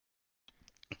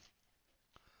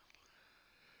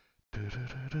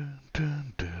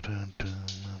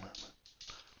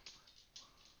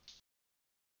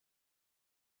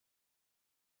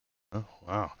Oh,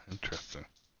 wow, interesting.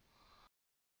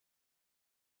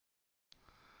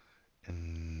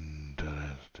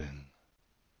 Interesting.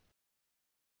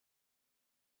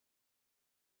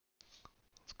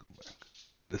 Let's go back.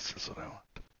 This is what I want.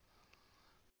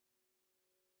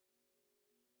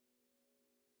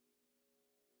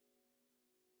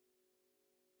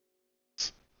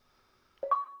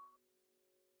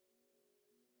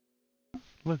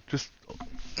 Look, just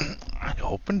I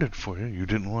opened it for you. You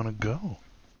didn't want to go.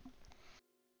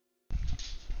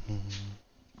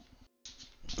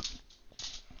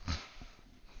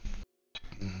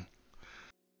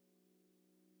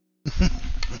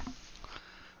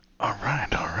 All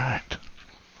right, all right.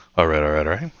 All right, all right,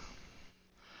 all right.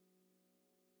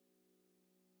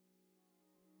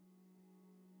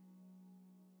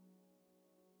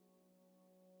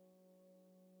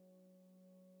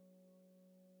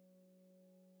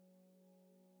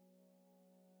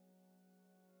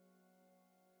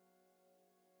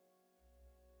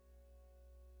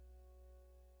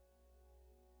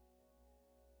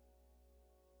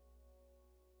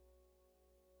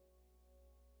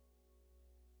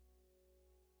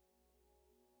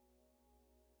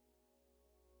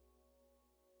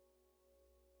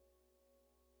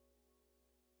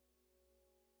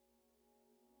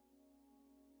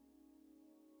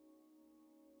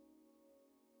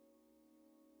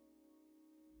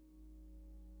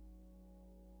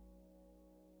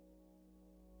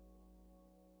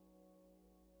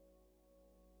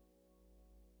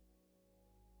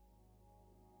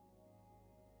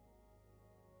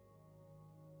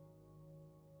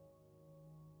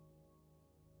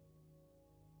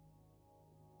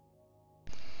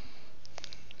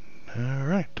 All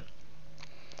right.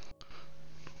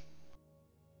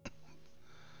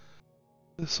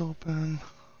 This open.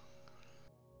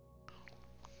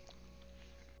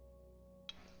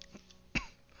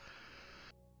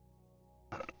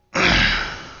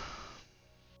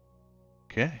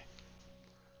 Okay.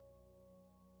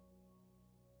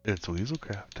 It's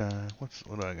Weaselcraft time. What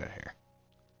do I got here?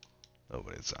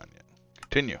 Nobody's on yet.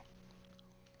 Continue.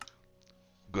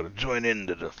 Gotta join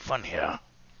into the fun here.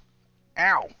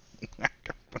 Ow!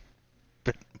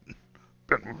 Bit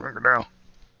my finger down.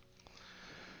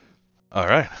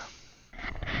 Alright.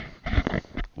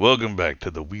 Welcome back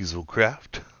to the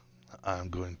Weaselcraft. I'm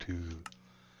going to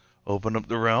open up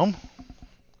the realm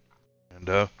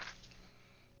and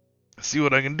see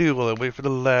what I can do while I wait for the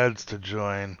lads to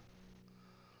join.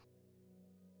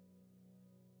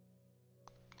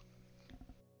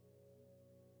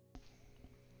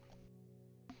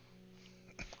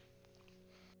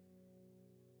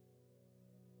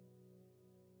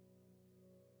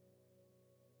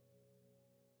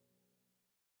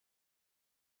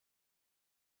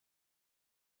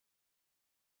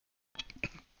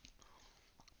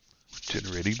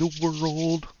 Generating the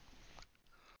world.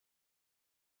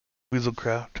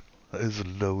 Weaselcraft is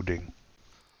loading.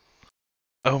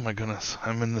 Oh my goodness,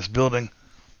 I'm in this building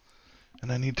and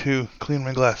I need to clean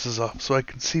my glasses off so I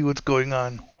can see what's going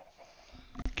on.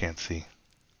 Can't see.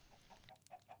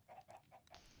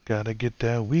 Gotta get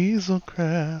that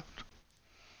Weaselcraft.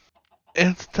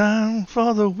 It's time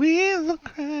for the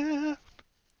Weaselcraft.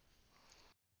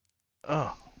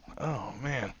 Oh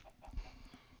man.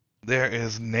 There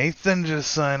is Nathan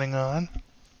just signing on.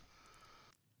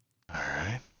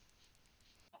 Alright.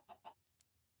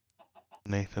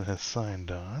 Nathan has signed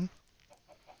on.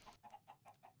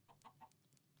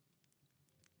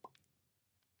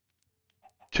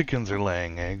 Chickens are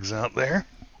laying eggs out there.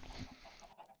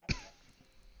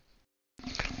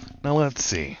 Now let's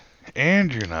see.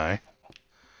 Andrew and I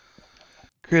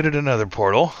created another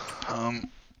portal.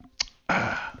 On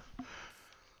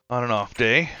an off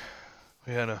day,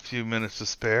 we had a few minutes to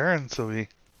spare, and so we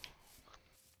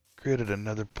created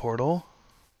another portal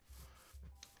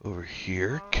over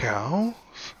here. Cows.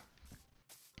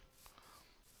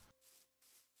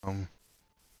 On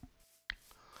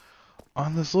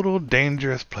this little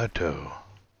dangerous plateau.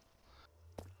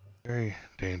 Very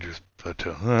dangerous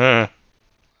plateau. Alright.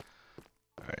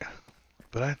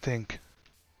 But I think.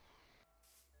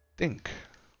 Do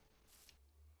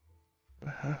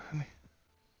I have any?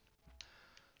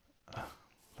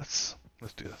 Let's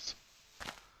do this.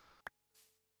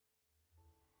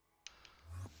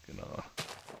 Get on.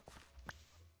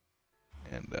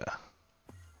 And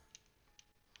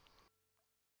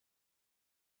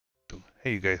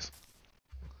hey you guys.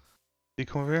 You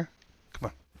come over here? Come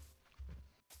on.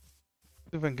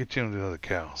 See if I can get you into the other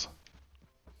cows.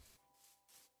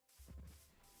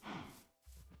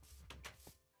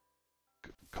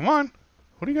 come on.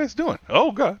 What are you guys doing?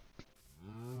 Oh, God.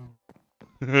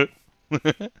 They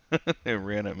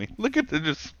ran at me. Look at them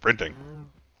just sprinting.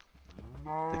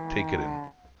 They take it in.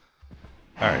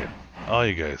 Alright, all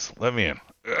you guys, let me in.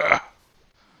 Ugh.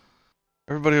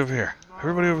 Everybody over here.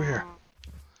 Everybody over here.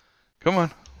 Come on.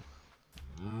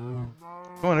 Come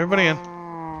on, everybody in.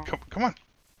 Come on.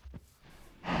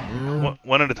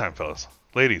 One at a time, fellas.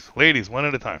 Ladies, one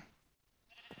at a time.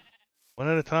 One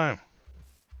at a time.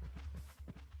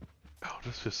 Oh,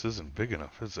 this just isn't big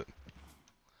enough, is it?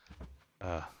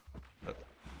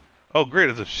 Oh, great,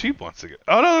 it's a sheep wants to get...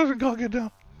 Oh, no, there's a go get down.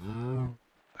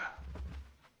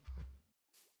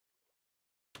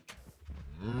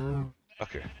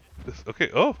 Okay.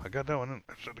 Okay, oh, I got that one in.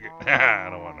 I should get...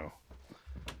 I don't want to know.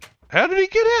 How did he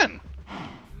get in?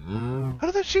 How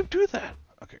did that sheep do that?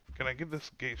 Okay, can I get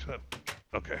this gate shut?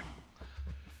 Okay.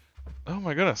 Oh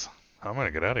my goodness. How am I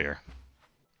gonna get out of here?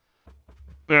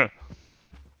 Yeah.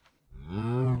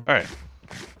 Alright.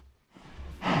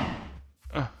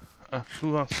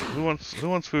 Who wants food? Who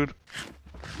wants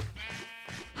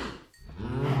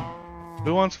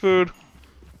food?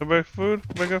 Everybody food?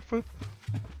 Everybody got food?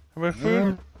 Everybody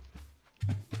food?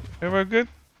 Everybody good?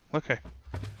 Okay.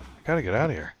 I gotta get out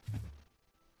of here.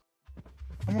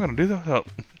 How am I gonna do that without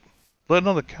letting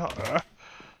all the cow...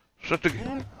 shut the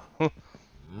gate.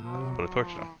 Put a torch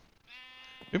down.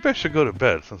 Maybe I should go to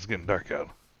bed since it's getting dark out.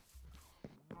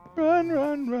 Run,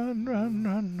 run, run, run,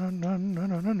 run, run, run,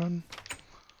 run, run, run.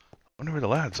 I wonder where the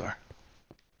lads are.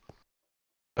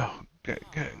 Oh,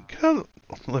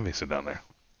 let me sit down there.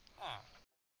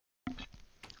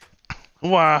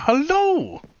 Why,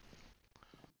 hello!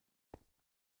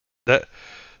 That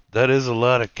is a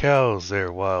lot of cows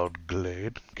there, Wild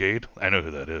Gade. I know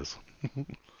who that is.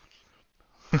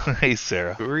 Hey,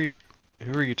 Sarah. Who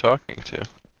are you talking to?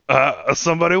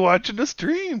 Somebody watching the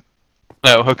stream.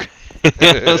 Oh, okay.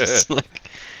 Like,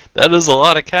 that is a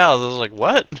lot of cows. I was like,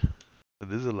 what?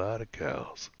 It is a lot of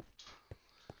cows.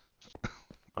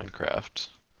 Minecraft.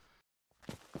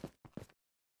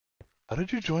 How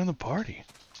did you join the party?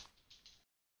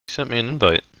 You sent me an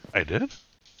invite. I did?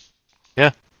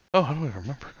 Yeah. Oh, I don't even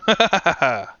remember.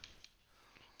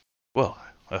 Well,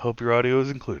 I hope your audio is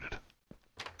included.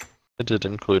 It did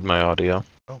include my audio.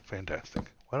 Oh,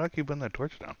 fantastic. Why do I keep putting that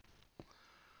torch down?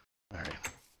 Alright.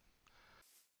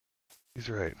 He's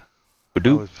right. I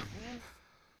was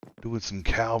doing some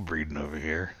cow breeding over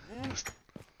here. Just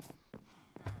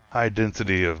high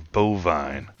density of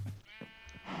bovine.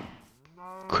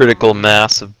 Critical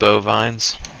mass of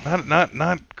bovines.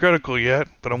 Not critical yet,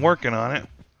 but I'm working on it.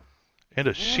 And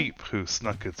a sheep who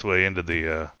snuck its way into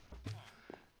the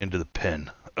pen.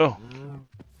 Oh.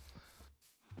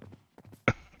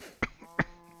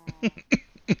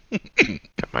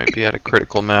 It might be at a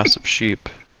critical mass of sheep.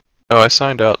 Oh, I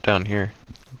signed out down here.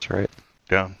 That's right.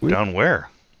 Down where?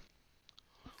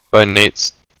 By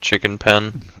Nate's chicken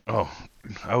pen. Oh,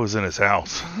 I was in his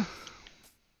house.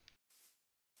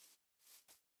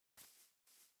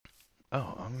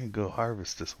 Oh, I'm gonna go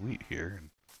harvest this wheat here.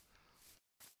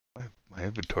 My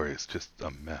inventory is just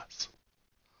a mess.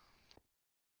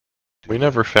 We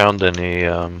never found any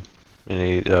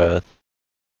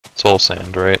soul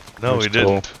sand, right? No, we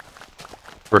didn't.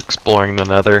 We're exploring the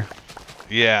nether.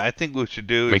 Yeah, I think what we should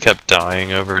do is... We kept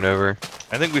dying over and over.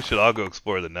 I think we should all go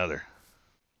explore the nether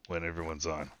when everyone's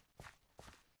on.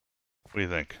 What do you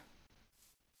think?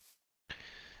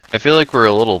 I feel like we're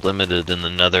a little limited in the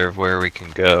nether of where we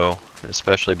can go,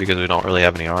 especially because we don't really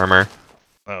have any armor.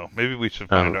 Oh, maybe we should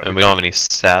find out. And we don't have any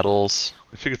saddles.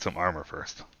 We should get some armor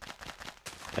first.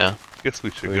 Yeah. Guess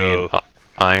we should go... need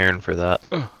iron for that.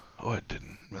 Oh, I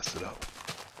didn't mess it up.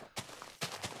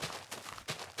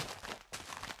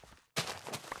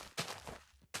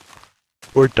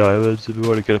 Or diamonds if we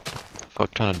want to get a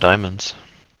fuck ton of diamonds.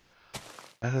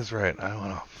 That is right. I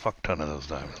want a fuck ton of those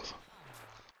diamonds.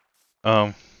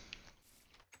 I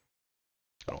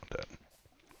don't want that.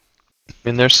 I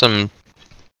mean, there's some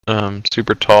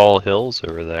super tall hills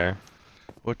over there.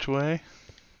 Which way?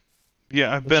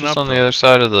 Yeah, I've been up on the other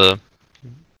side of the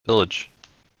village.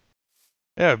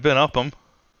 Yeah, I've been up them.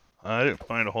 I didn't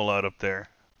find a whole lot up there.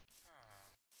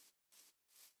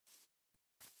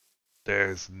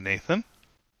 There's Nathan.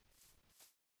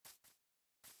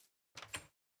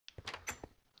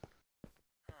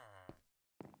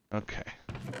 Okay.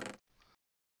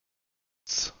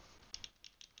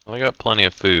 Well, I got plenty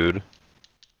of food.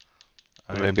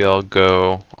 Maybe I'll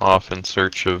go off in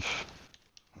search of...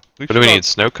 What do we need?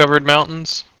 Snow-covered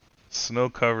mountains?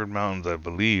 Snow-covered mountains, I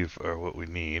believe, are what we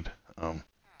need.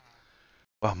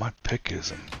 Wow, my pick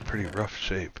is in pretty rough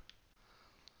shape.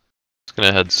 It's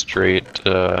gonna head straight,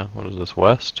 what is this,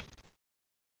 west?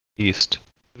 East.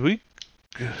 Did we?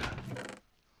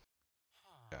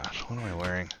 Gosh, what am I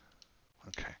wearing?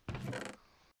 Okay.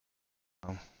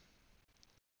 I'll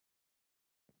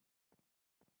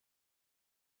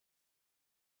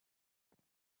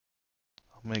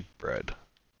make bread.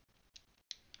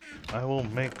 I will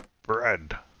make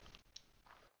bread.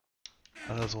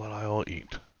 That is what I will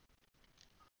eat.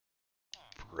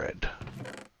 Bread.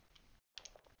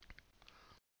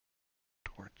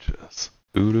 Torches.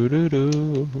 Doo doo doo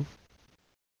doo.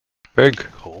 Big.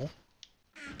 Coal.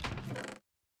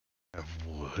 I have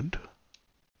wood.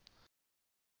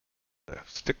 I have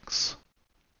sticks.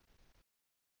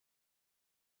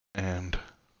 And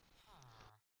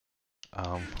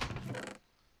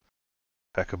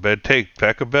pack a bed.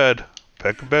 Pack a bed.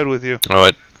 Pack a bed with you.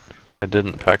 Oh, I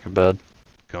didn't pack a bed.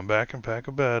 Come back and pack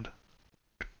a bed.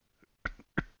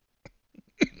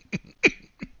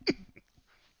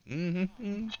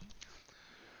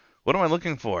 What am I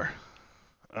looking for?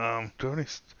 I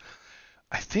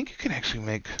think you can actually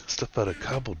make stuff out of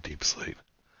cobbled deep slate.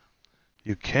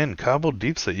 You can cobbled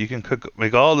deep slate. You can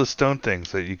make all the stone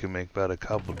things that you can make out of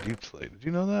cobbled deep slate. Did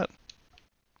you know that?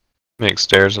 Make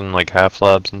stairs and like half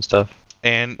slabs and stuff.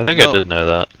 And I think I did know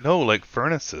that. No, like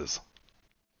furnaces.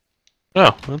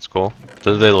 Oh, that's cool.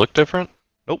 Do they look different?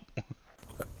 Nope.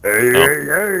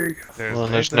 Well,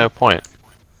 there's no point.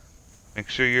 Make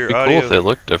sure your It'd be audio. cool if they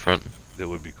look different. It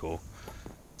would be cool.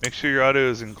 Make sure your audio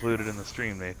is included in the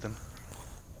stream, Nathan.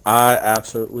 I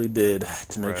absolutely did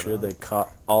to make Right sure on. they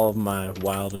caught all of my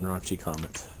wild and raunchy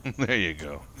comments. There you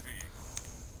go.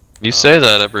 You say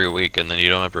that every week and then you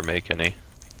don't ever make any.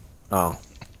 Oh.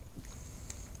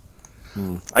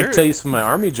 I can tell you some of my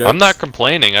army jokes. I'm not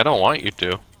complaining. I don't want you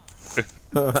to.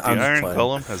 The Iron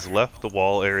Golem has left the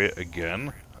wall area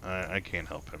again. I can't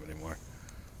help him anymore.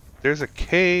 There's a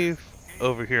cave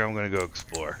over here I'm going to go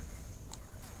explore.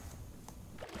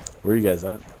 Where are you guys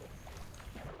at?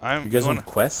 You guys on a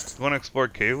quest? You want to explore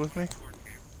cave with me?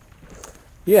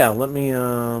 Yeah, let me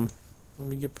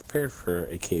get prepared for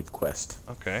a cave quest.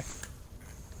 Okay.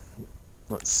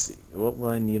 Let's see. What will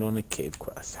I need on a cave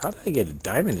quest? How did I get a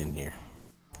diamond in here?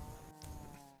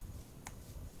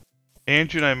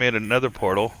 Andrew and I made another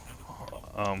portal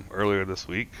earlier this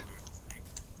week.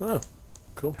 Oh,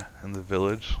 cool. In the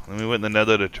village. And we went in the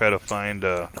nether to try to find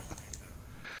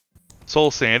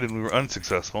soul sand, and we were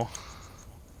unsuccessful.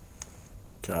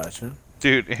 Gotcha.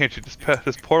 Dude, Andrew,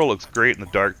 this portal looks great in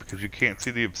the dark because you can't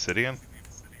see the obsidian.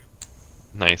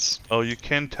 Nice. Oh, you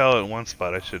can tell in one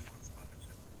spot. I should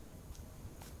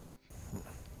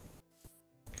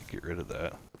get rid of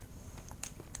that.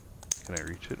 Can I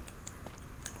reach it?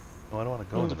 Oh, I don't want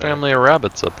to go in There's the a back. family of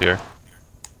rabbits up here.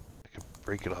 I can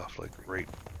break it off like right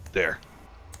there.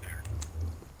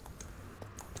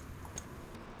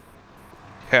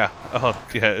 Yeah. Oh,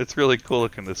 yeah. It's really cool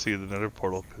looking to see the nether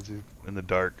portal because you're in the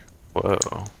dark. Whoa.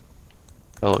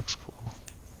 That looks cool.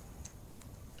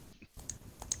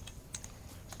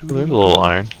 Oh, there's a little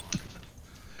iron.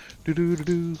 Do do do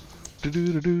do do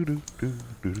do do do do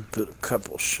do. Put a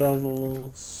couple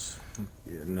shovels.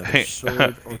 Get another Hey,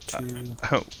 sword or two.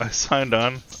 I signed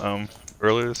on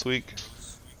earlier this week,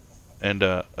 and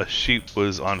a sheep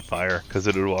was on fire because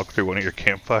it had walked through one of your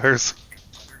campfires.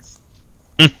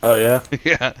 Oh yeah.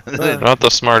 Yeah. Not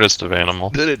the smartest of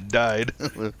animals. Then it died.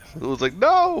 It was like,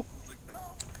 no!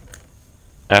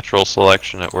 Natural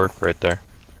selection at work right there.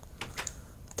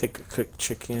 Take a quick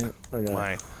chicken.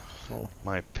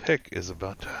 My pick is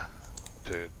about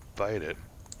to bite it.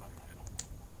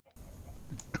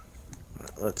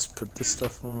 Let's put this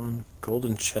stuff on.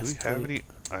 Golden chest. Do we have any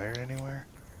iron anywhere?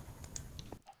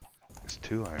 There's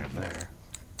 2 iron there.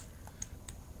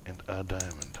 And a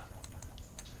diamond.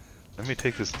 Let me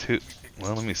take this 2...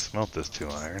 Well, let me smelt this 2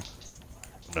 iron.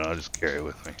 No, I'll just carry it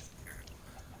with me.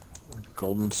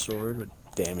 Golden sword with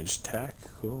damaged tack.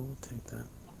 Cool, we'll take that.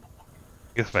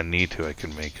 I guess if I need to, I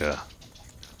can make a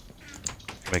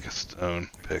stone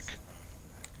pick.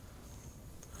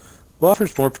 What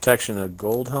offers more protection, a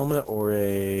gold helmet or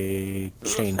a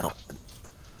chain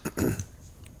helmet?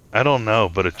 I don't know,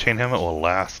 but a chain helmet will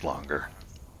last longer.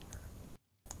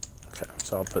 Okay,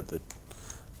 so I'll put the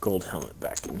gold helmet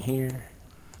back in here.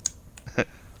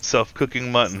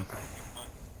 Self-cooking mutton.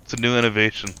 It's a new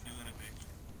innovation.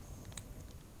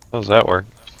 How does that work?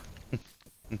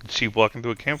 Sheep walk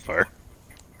into a campfire.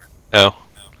 Oh.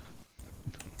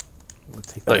 We'll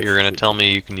take Thought that you were gonna tell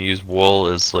me you can use wool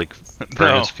as like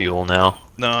furnace fuel now.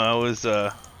 No, I was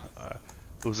it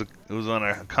was on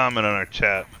a comment on our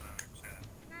chat.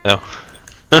 Oh.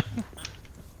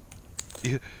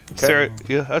 Sarah,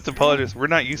 you have to apologize. We're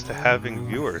not used to having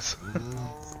viewers.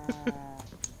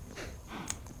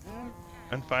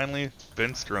 And finally,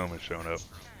 Ben Strom has shown up.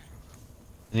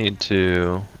 Need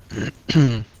to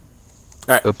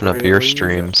Alright, open up your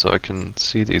stream so I can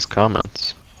see these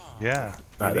comments. Yeah.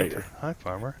 Ah, there you go. Hi,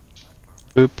 Farmer.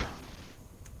 Boop.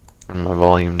 Turn my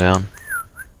volume down.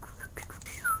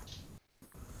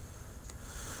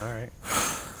 Alright.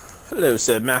 Hello,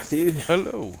 said Matthew.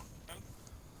 Hello.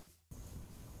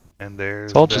 And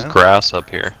there's It's all Ben. just grass up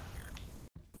here.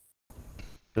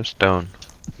 Just stone.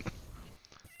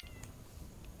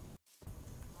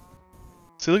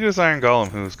 See, look at this iron golem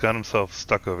who's got himself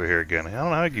stuck over here again. I don't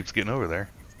know how he keeps getting over there.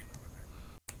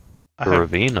 I A have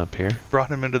ravine up here. brought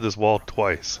him into this wall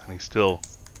twice, and he's still...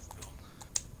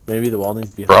 Maybe the wall needs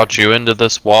to be Brought you into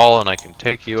this wall and I can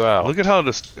take you out. Look at how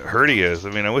just hurt he is.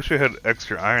 I mean, I wish we had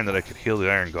extra iron that I could heal the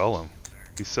iron golem.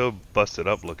 He's so busted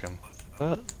up looking.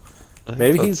 What?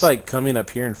 Maybe he's like coming up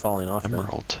here and falling off now.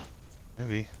 Emerald.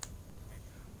 Maybe.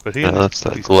 But he Yeah, and that's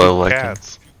that these glow two lichen.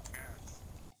 cats.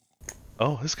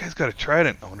 Oh, this guy's got a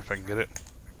trident. I wonder if I can get it.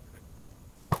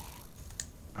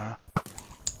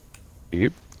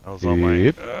 Yep. That was all my...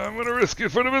 Yep. I'm gonna risk it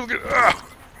for the biscuit. Ah!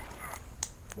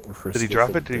 Did he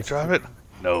drop it? Did he drop it?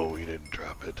 No, he didn't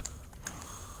drop it.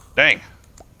 Dang.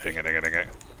 Dang it, dang it, dang it.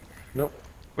 Nope.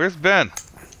 Where's Ben?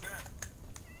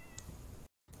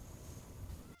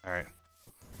 Alright.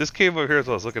 This cave over here is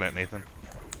what I was looking at, Nathan.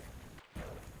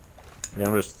 Yeah,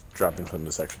 I'm just dropping some of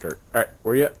this extra dirt. Alright,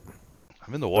 where you at?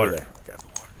 I'm in the water. Over there. Okay.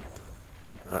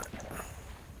 Alright.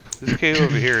 This cave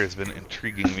over here has been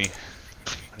intriguing me.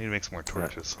 I need to make some more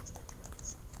torches.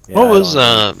 Yeah, What I was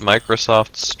don't-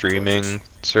 Microsoft's streaming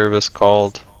service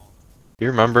called? Do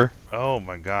you remember? Oh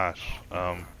my gosh.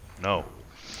 No.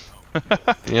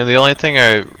 You know, the only thing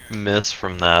I miss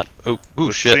from that. Oh,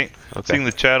 ooh, shit. Seeing Okay.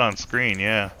 the chat on screen,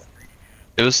 yeah.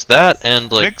 It was that and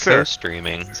like Mixer.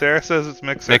 co-streaming. Sarah says it's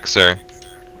Mixer. Mixer.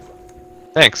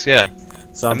 Thanks. Yeah.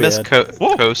 I Zombie miss head.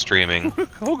 Whoa. co-streaming.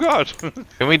 Oh god.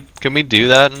 Can we do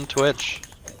that in Twitch?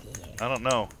 I don't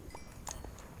know.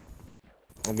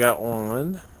 I got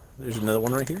one. There's another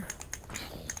one right here.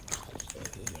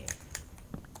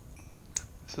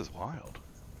 This is wild.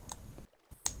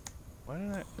 Why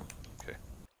did I...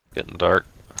 Getting dark.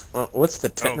 What's the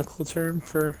technical term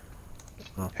for?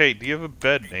 Hey, do you have a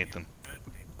bed, Nathan?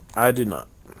 I do not.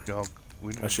 Go,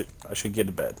 I should get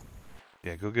a bed.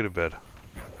 Yeah, go get a bed.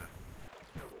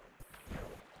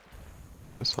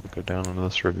 Guess I'll go down into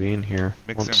this ravine here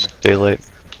Mixer, once daylight.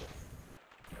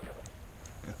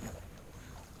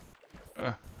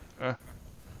 Oh,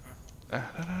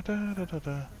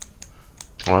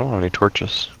 I don't have any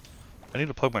torches. I need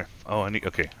to plug my... Oh,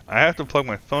 okay. I have to plug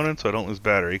my phone in so I don't lose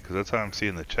battery, because that's how I'm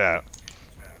seeing the chat.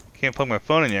 Can't plug my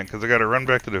phone in yet, because I gotta run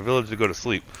back to the village to go to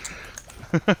sleep.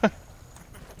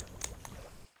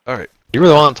 Alright. You were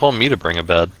the one that told me to bring a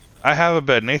bed. I have a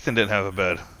bed. Nathan didn't have a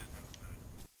bed.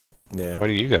 Yeah. Why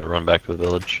do you gotta run back to the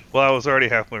village? Well, I was already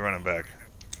halfway running back.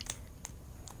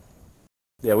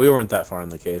 Yeah, we weren't that far in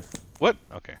the cave. What?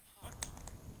 Okay.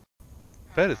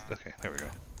 Bed is... Okay, there we go.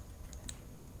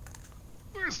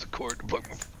 Where's the cord to plug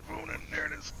my phone in? There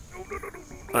it is. No, no, no, no, no,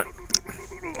 no, no,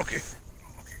 no, no, no. Okay.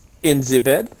 In the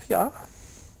bed, yeah.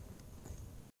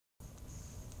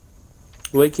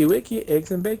 Wakey wakey,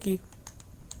 eggs and bakey.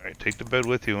 Alright, take the bed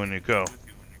with you when you go.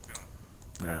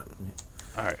 Alright.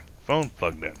 Alright, phone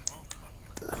plugged in.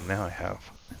 And now I have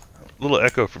a little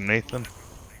echo from Nathan.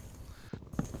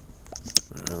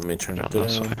 Let me turn it Down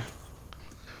this down. way.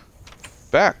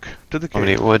 Back to the I'm gonna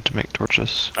cave. need wood to make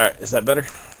torches. Alright, is that better?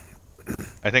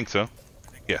 I think so.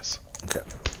 Yes. Okay.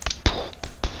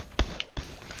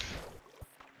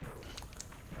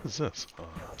 What is this?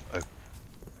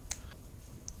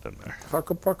 Doesn't matter.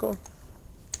 Parko parko.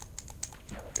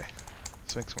 Okay.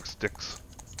 Let's make some more sticks.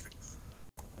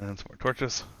 And some more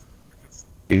torches.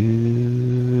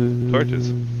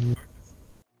 Torches.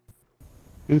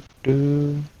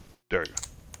 There we go.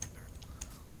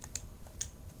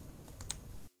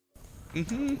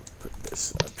 Put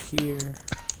this up here.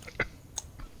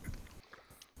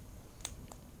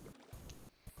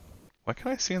 Why can't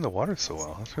I see in the water so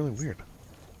well? That's really weird.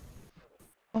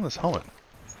 On this helmet.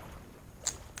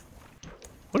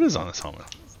 What is on this helmet?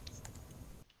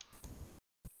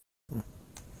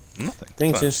 Nothing. I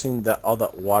think it's Fun. interesting that all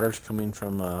that water's coming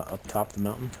from up top the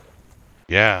mountain.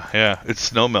 Yeah, yeah. It's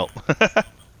snow melt.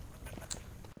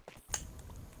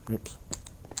 Oops.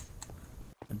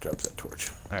 It drops that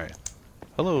torch. Alright.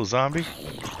 Hello, zombie.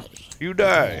 You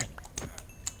die.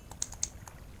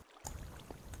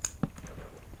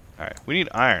 Alright, we need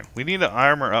iron. We need to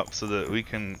armor up so that we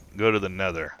can go to the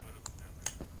nether.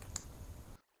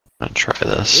 I'm gonna try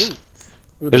this.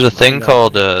 Ooh, There's a thing find out.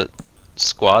 called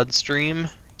squad stream.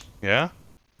 Yeah?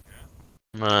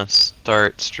 I'm gonna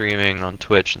start streaming on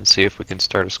Twitch and see if we can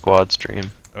start a squad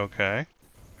stream. Okay.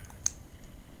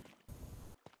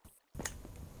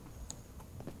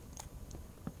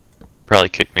 Probably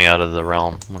kicked me out of the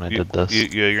realm when I did this.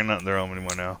 Yeah, you're not in the realm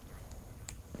anymore now.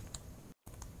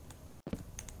 I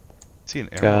see an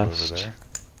emerald over there.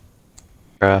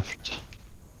 Craft.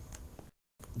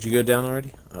 Did you go down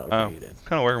already? Oh, okay, you did.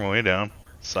 Kind of working my way down.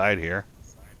 Side here.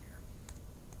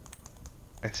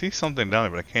 I see something down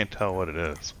there, but I can't tell what it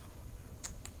is.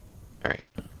 Alright.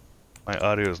 My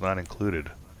audio is not included.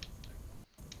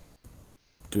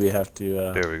 Do we have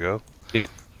to, There we go. You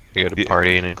go to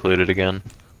party and include it again.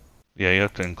 Yeah, you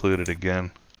have to include it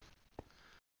again.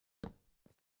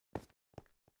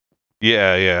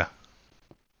 Yeah.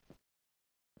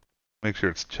 Make sure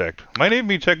it's checked. Might even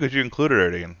be checked because you included it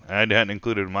already. And I hadn't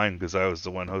included mine because I was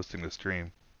the one hosting the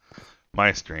stream.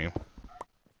 My stream.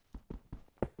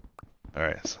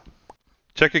 Alright. So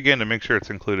check again to make sure it's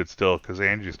included still because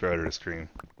Angie started a stream.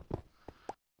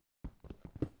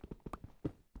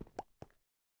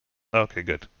 Okay,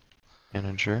 good.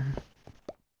 Manager.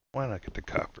 Why not get the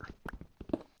copper?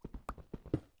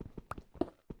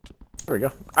 There we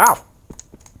go. Ow!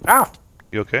 Ow!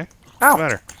 You okay? Ow! What's the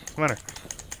matter? What's the matter?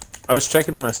 I was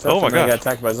checking my stuff Oh my and I got gosh.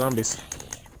 attacked by zombies.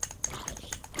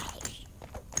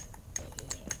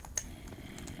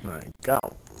 Alright,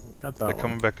 got that They're one.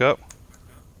 coming back up?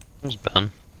 There's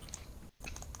Ben.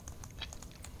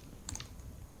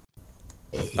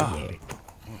 Ah.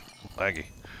 Laggy.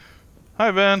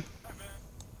 Hi, Ben.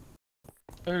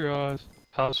 Hey guys,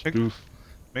 how's Make- Doof?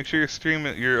 Make sure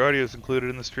your audio is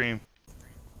included in the stream.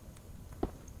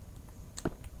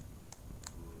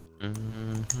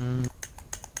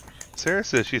 Sarah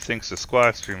says she thinks the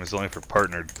squad stream is only for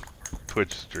partnered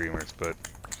Twitch streamers, but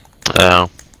Oh,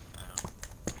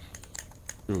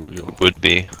 Yo, would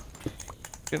be.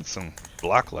 getting some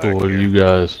block lag so what are here. you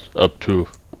guys up to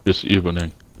this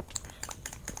evening?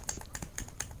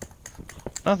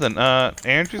 Nothing.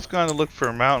 Andrew's gone to look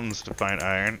for mountains to find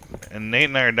iron, and Nate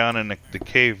and I are down in the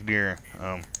cave near,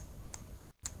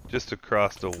 just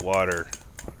across the water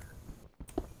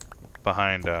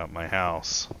behind my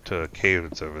house to a cave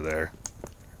that's over there.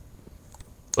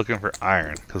 Looking for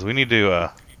iron, because we need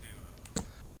to,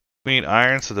 we need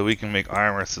iron so that we can make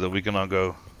armor so that we can all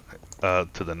go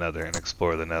to the nether and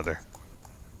explore the nether.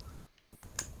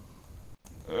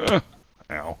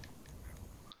 Ow.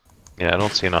 Yeah, I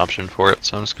don't see an option for it,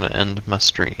 so I'm just gonna end my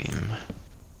stream.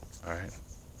 Alright.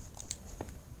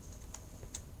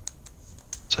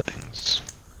 Settings.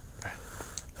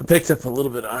 I picked up a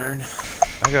little bit of iron.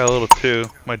 I got a little too.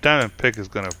 My diamond pick is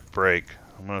gonna break.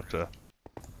 I'm gonna have to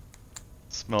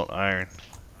smelt iron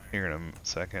here in a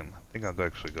second. I think I'll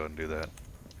actually go and do that.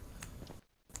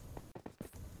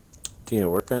 Do you need a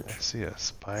workbench? I see a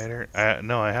spider.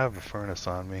 No, I have a furnace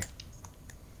on me.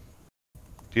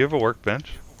 Do you have a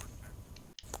workbench?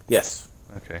 Yes.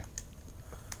 Okay.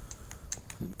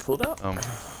 Pull it out.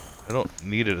 I don't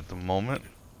need it at the moment.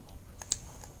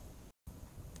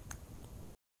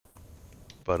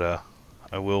 But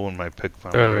I will when my pick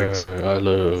finally breaks. I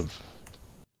live.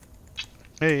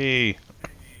 Hey!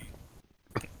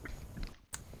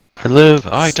 I live,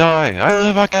 I die, I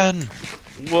live again!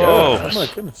 Whoa! Oh my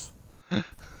goodness.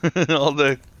 all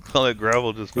that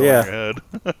gravel just fell on your head.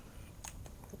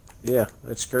 Yeah,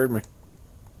 that scared me.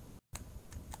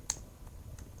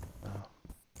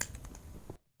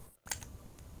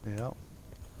 Yeah.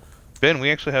 Ben,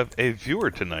 we actually have a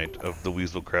viewer tonight of the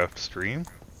Weaselcraft stream.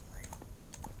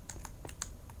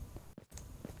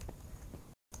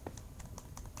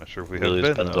 Not sure if we Really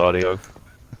have Ben, Ben's though. audio.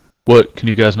 What? Can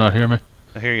you guys not hear me?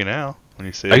 I hear you now when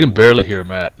you say I it. can barely hear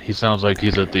Matt. He sounds like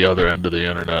he's at the other end of the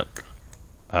internet.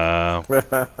 I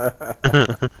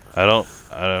don't.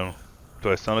 Do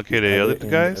I sound okay to the other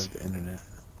guys?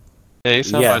 Yeah, you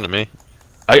sound Yeah. fine to me.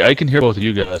 I can hear both of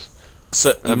you guys.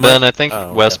 So you Ben, might- I think oh,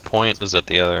 okay. West Point is at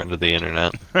the other end of the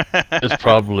internet. It's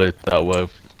probably that way.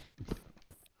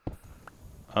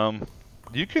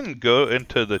 You can go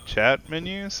into the chat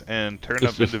menus and turn up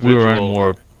If we individual. were in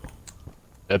more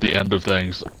at the end of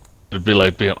things, it'd be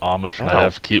like being Amish and I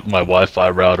have to keep my Wi-Fi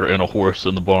router in a horse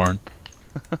in the barn.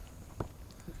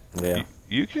 Yeah.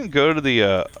 You can go to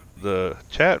the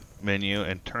chat menu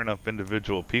and turn up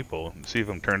individual people and see if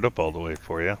I'm turned up all the way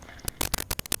for you.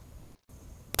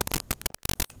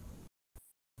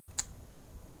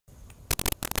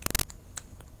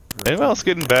 Anyone else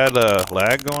getting bad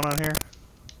lag going on here?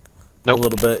 Nope. A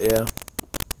little bit, yeah.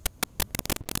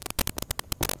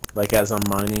 Like as I'm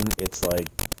mining, it's like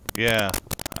Yeah,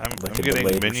 I'm Like a getting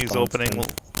delayed menus response opening thing.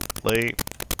 late.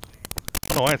 I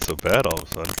don't know why it's so bad all of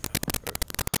a sudden.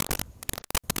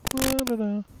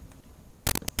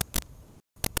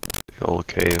 Skull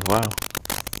cave, wow.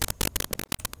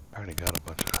 I already got a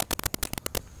bunch of that.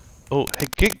 Oh,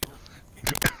 hey,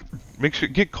 make sure,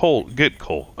 get coal,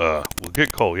 well,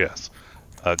 get coal, yes.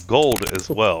 Gold as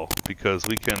well, because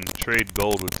we can trade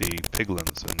gold with the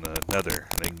piglins in the nether,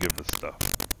 and they can give us stuff.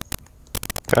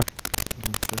 Okay.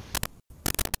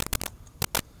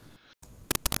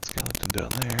 Skeleton down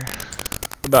there.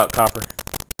 What about copper? Do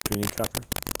we need copper?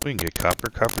 We can get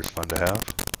copper. Copper's fun to have.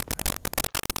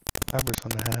 Copper's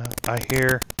fun to have. I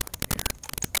hear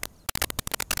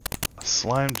a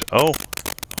slime. Oh,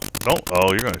 don't.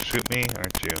 Oh, you're gonna shoot me,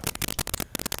 aren't you?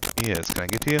 Yes. Can I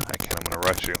get to you? I can't. I'm gonna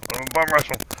rush you. I'm gonna bomb rush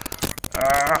him.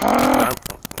 Ah!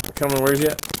 I'm coming. Where's he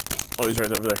at? Oh, he's right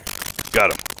over there.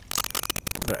 Got him.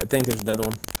 Okay, I think there's another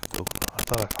one. Oh,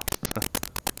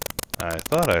 I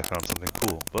thought I found something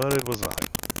cool, but it was not.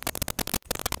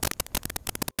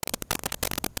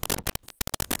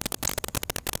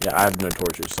 Yeah, I have no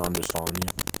torches, so I'm just following you.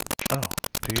 Oh,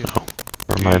 do you?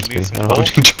 Reminds need me, some I don't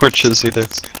have any torches either.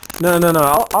 No.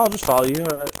 I'll just follow you.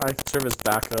 I serve as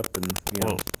backup, and you know.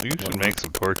 Well, you should make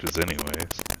some torches anyways.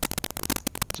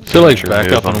 I feel like Sure,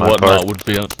 backup move and on my whatnot part. would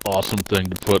be an awesome thing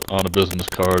to put on a business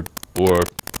card, or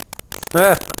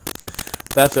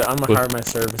That's it. I'm gonna hire my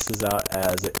services out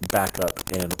as backup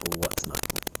and what's not.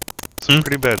 Some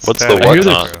pretty bad What's the static. what's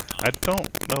I on?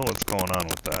 don't know what's going on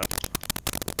with that.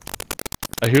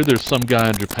 I hear there's some guy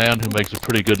in Japan who makes a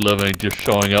pretty good living just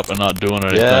showing up and not doing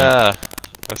anything. Yeah,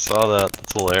 I saw that.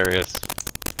 That's hilarious.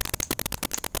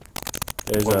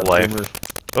 There's What a life. boomer.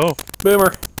 Oh,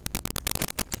 Boomer.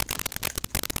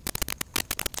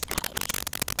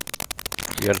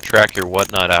 You gotta track your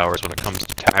whatnot hours when it comes to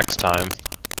tax time.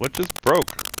 what just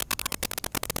broke?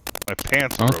 My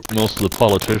pants Huh? broke. Most of the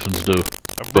politicians do.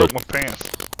 I broke my pants.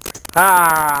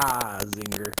 Ah,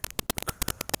 zinger.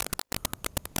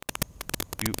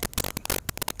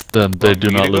 Then they do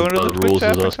You not need to go live into by the the Twitch rules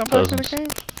app as and us come back to the peasants. game?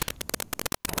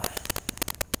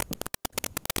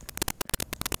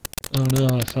 Oh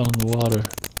no, I fell in the water.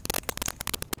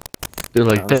 They're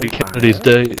like, Sounds hey, like Kennedy's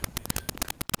fire. Day.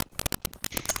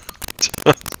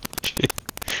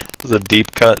 It was a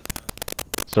deep cut.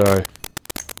 Sorry.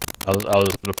 I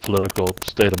was in a political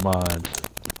state of mind.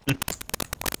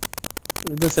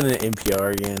 This in an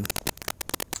NPR again.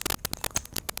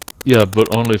 Yeah,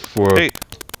 but only for Hey,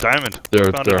 diamond.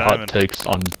 their Found a hot diamond. takes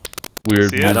on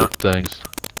weird See it? music things.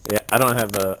 Yeah, I don't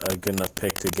have a good enough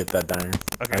pick to get that iron.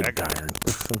 Okay, I got iron.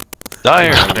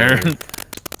 Diurnal.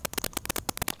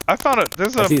 I found it.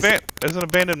 There's I see an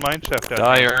abandoned mine shaft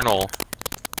down here. Diurnal.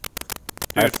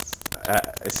 I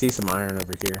see some iron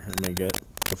over here. I may get.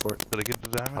 Go for it. Did I get the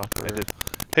diamond? Okay. I did.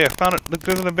 Hey, I found it. Look,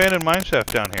 there's an abandoned mine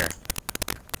shaft down here.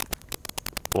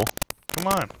 Cool. Come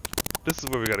on. This is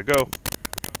where we gotta go.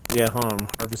 Yeah, hold on. I'm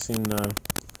harvesting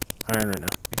iron right now.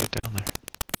 Get down there.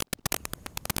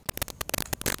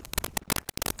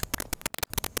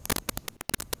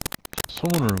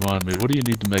 Someone remind me, what do you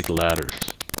need to make ladders?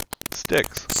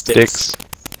 Sticks. Sticks.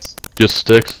 Just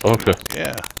sticks? Okay.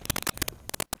 Yeah.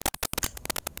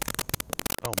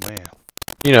 Oh man.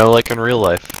 You know, like in real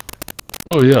life.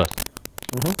 Oh yeah.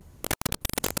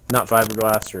 Not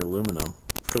fiberglass or aluminum.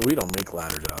 But we don't make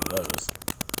ladders out of those.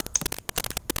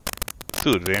 It's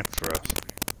too advanced for us.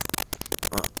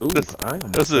 Ooh, This- I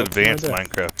almost This is broke my advanced deck.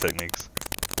 Minecraft techniques.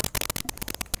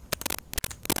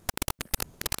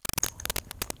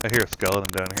 I hear a skeleton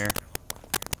down here.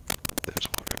 There's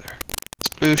water there.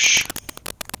 Spoosh.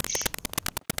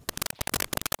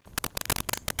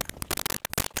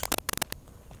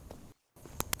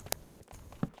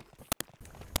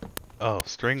 Oh,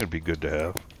 string would be good to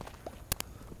have.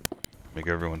 Make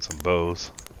everyone some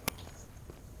bows.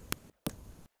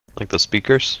 Like the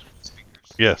speakers?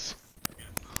 Yes.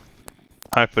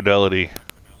 High fidelity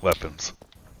weapons.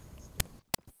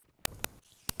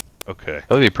 Okay. That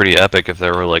would be pretty epic if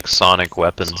there were like sonic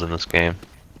weapons in this game.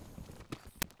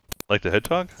 Like the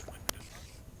hedgehog?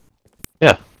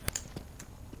 Yeah.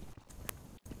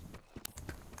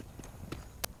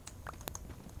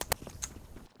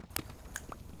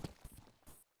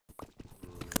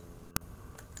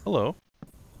 Hello.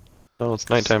 Oh, it's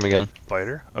nighttime again.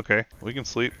 Spider. Okay, we can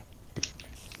sleep.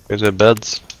 There's our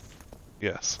beds.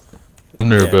 Yes. I'm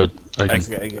near Yeah. bed. I I can...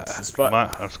 just gotta get to the Come spot.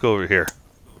 on, let's go over here.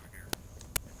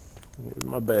 Where's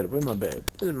my bed? Where's my bed?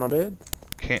 Is it my bed?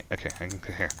 Can't. Okay, I can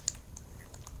go here.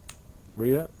 Where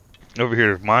you at? Over here,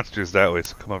 there's monsters that way,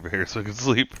 so come over here so we can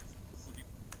sleep.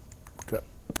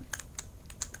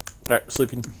 Alright,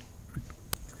 sleeping.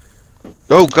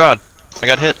 Oh god! I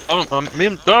got hit. Oh,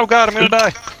 oh god, I'm gonna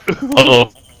die!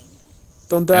 Uh-oh.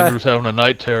 Don't die. Andrew's having a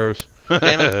night terrors.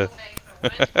 Damn it.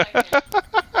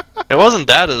 It wasn't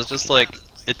that, it was just like,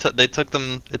 They took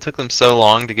them. It took them so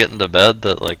long to get into bed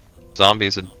that like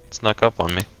zombies had snuck up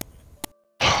on me.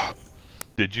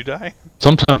 Did you die?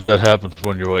 Sometimes that happens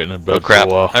when you're waiting in bed Oh for crap! a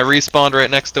while. I respawned right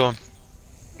next to him.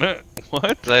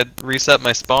 What? I had reset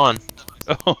my spawn.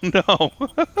 Oh no!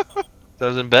 I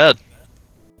was in bed.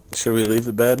 Should we leave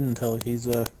the bed until he's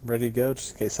ready to go,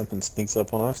 just in case something sneaks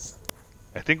up on us?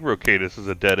 I think Rocatus is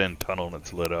a dead-end tunnel and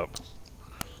it's lit up.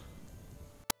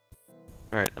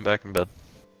 All right, I'm back in bed.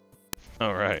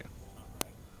 All right.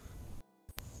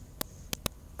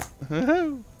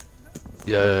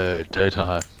 Yay,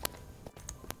 daytime.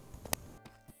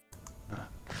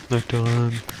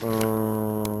 Nighttime.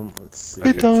 Let's see.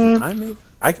 Nighttime.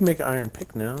 I can make an iron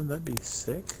pick now. That'd be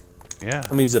sick. Yeah.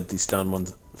 Let me use up these stone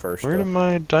ones first. Where did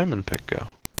my diamond pick go?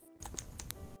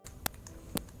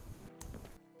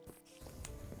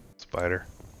 Spider.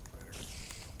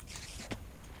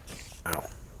 Ow.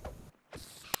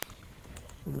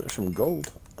 There's some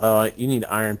gold. You need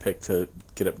iron pick to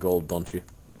get up gold, don't you?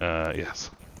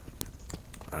 Yes.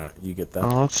 You get that.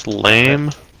 Oh, that's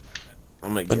lame.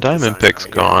 The The diamond pick's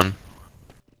gone.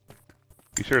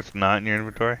 You sure it's not in your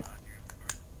inventory?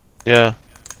 Yeah.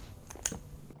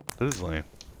 This is lame.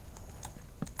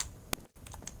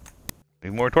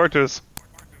 Need more torches.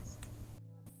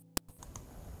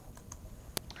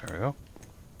 There we go.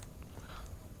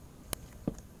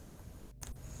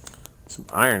 Some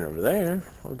iron over there.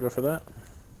 I'll go for that.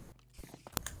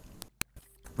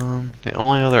 The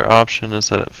only other option is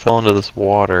that it fell into this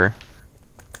water.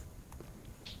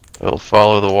 It'll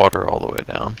follow the water all the way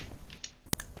down.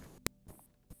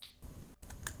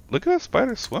 Look at that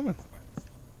spider swimming.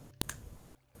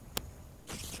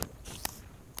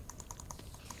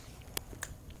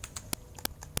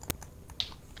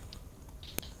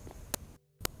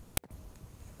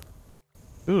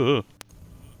 Ooh.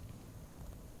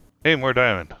 Hey, more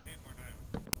diamond.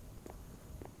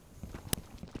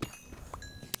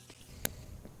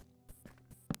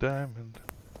 Diamond.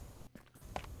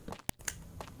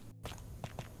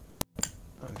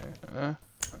 Okay.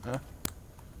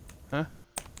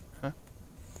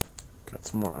 Got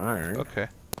some more iron. Okay.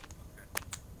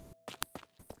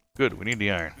 Good, we need the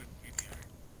iron.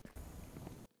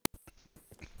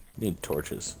 Need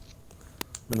torches.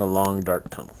 I'm in a long, dark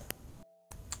tunnel.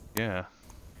 Yeah.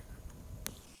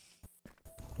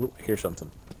 Ooh, here's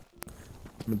something.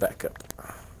 Let me back up.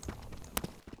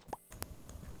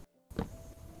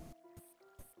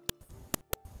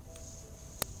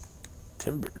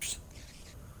 Timbers.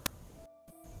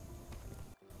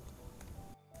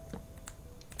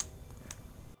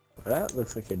 That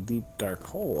looks like a deep, dark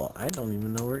hole. I don't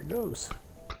even know where it goes.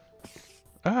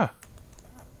 Ah.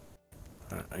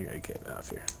 Alright, I gotta get out of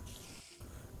here.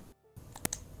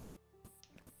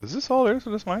 Is this all there is for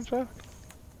this mine shaft?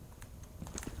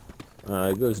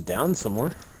 It goes down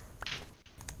somewhere.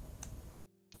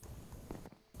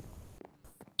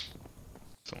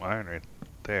 Some iron right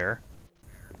there.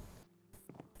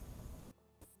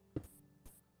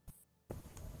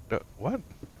 What?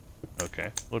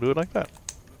 Okay, we'll do it like that.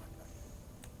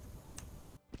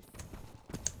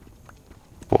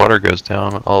 Water goes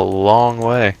down a long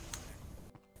way.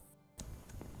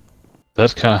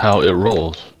 That's kind of how it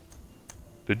rolls.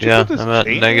 Did you Yeah, put this I'm at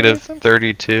chain negative or something?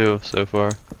 32 so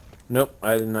far. Nope,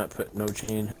 I did not put no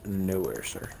chain nowhere,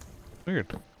 sir. Weird.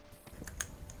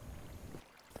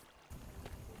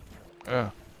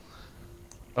 Oh,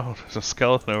 there's a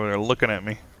skeleton over there looking at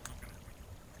me.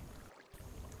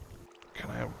 Can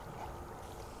I have...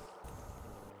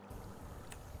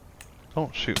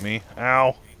 Don't shoot me.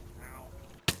 Ow.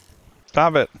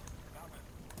 Stop it.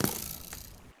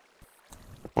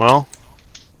 Well,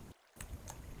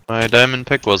 my diamond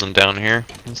pick wasn't down here.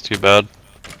 That's too bad.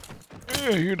 Yeah,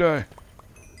 you die.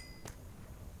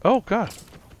 Oh, God.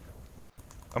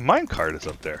 A minecart is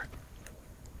up there.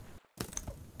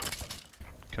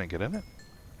 Can I get in it?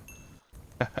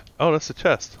 Oh, that's the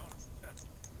chest.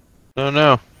 Oh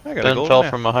no, I got a Ben golden fell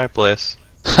apple. from a high place.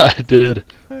 I did.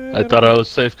 I thought I was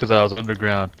safe because I was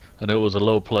underground, and it was a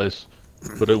low place,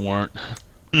 but it weren't.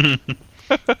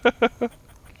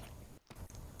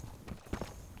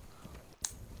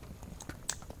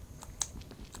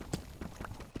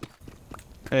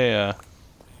 Hey,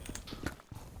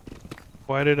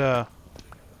 why did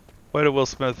Will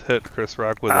Smith hit Chris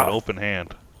Rock with an open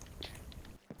hand?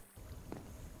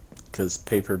 Because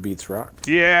paper beats rock.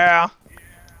 Yeah!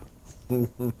 I'm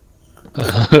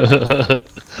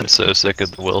so sick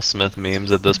of the Will Smith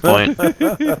memes at this point.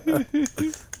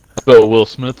 But Will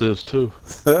Smith is too.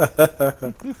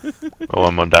 Oh,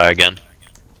 I'm gonna die again.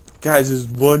 Guys, there's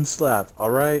one slap,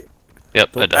 alright?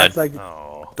 Yep, I Don't died. act like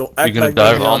Oh. don't act gonna like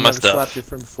die you with all never my stuff. slapped your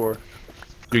friend before.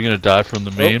 You're gonna die from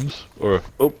the memes, or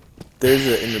Oh, there's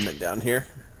an Enderman down here.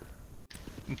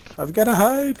 I've got to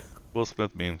hide. Will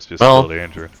Smith memes just Well, killed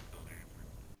Andrew.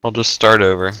 I'll just start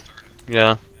over.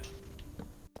 Yeah.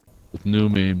 with new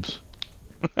memes?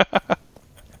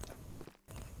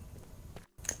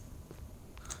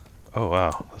 Oh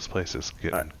wow, this place is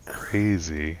getting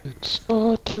crazy. It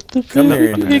started the Come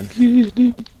here, very Enderman.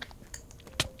 beginning.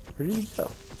 Where did he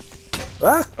go?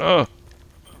 Ah! Oh.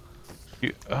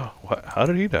 Oh, what? How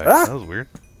did he die? Ah! That was weird.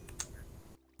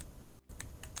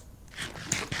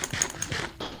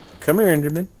 Come here,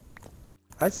 Enderman.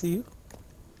 I see you.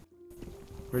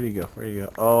 Where'd he go? Where'd he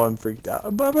go? Oh, I'm freaked out.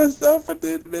 I'm by myself.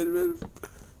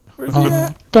 Where's he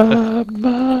at? By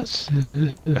myself.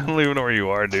 I don't even know where you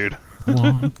are, dude.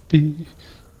 Wanna be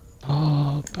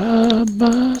all by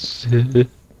myself.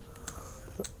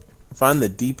 Find the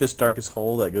deepest, darkest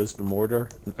hole that goes to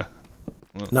Mordor.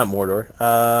 Not Mordor.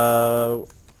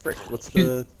 Frick, what's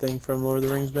the thing from Lord of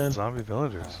the Rings, Ben? Zombie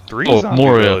villagers. 3 Oh, zombie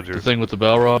Moria, villagers. the thing with the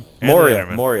bell rod. And the Moria.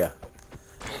 Enderman. Moria.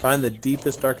 Find the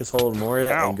deepest, darkest hole in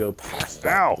Moria Ow. and go past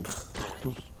that. Ow!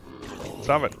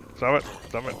 Stop it! Stop it!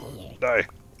 Stop it! Die!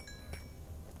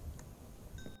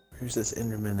 Where's this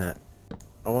Enderman at?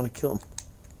 I want to kill him.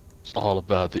 It's all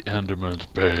about the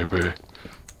Endermans, baby.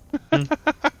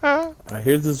 I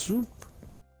hear the swoop.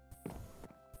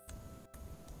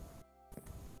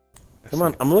 Come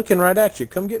on, I'm looking right at you.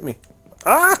 Come get me.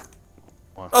 Ah!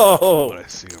 Oh! What I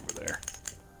see over there.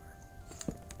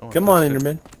 Oh, Come on, that's it.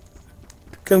 Enderman.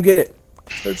 Come get it.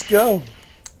 Let's go.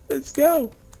 Let's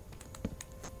go.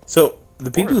 So,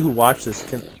 the people who watch this,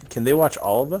 can they watch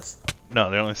all of us? No,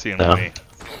 they're only seeing No. me.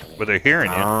 But they're hearing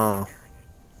you. Oh.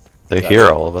 They hear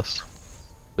all of us.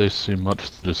 They see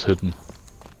much that is hidden.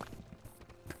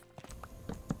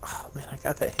 Oh, man, I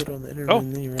got that hit on the Enderman Oh.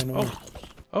 and then he ran away.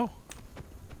 Oh.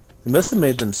 It must have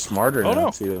made them smarter Oh, now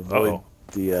no. to avoid Uh-oh.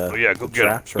 the, Oh, yeah, go the get him.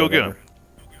 traps or Go get whatever. him.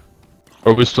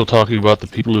 Are we still talking about the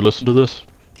people who listen to this?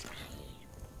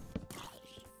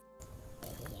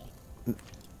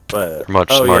 But, Much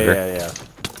oh, smarter. yeah.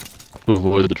 Who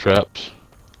avoid the traps?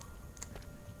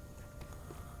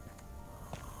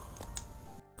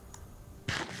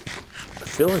 I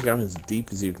feel like I'm as deep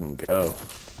as you can go.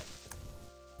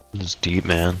 It's deep,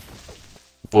 man.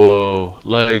 Whoa,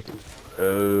 like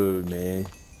Oh, man.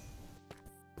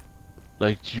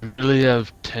 you really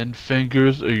have 10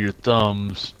 fingers, or your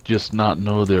thumbs just not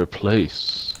know their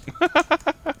place?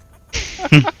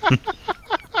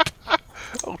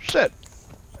 Oh shit!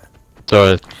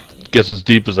 Sorry, guess as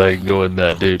deep as I can go in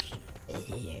that deep.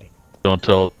 Don't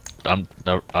tell.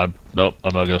 Nope, I'm not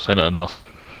gonna say nothing else.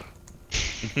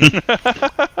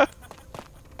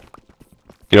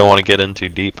 You don't want to get in too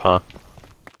deep, huh?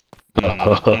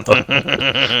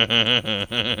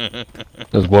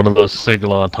 It's one of those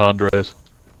single entendres.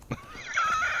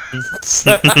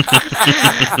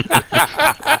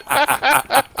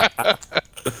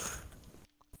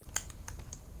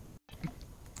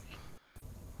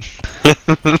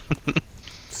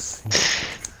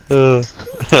 I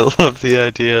love the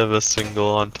idea of a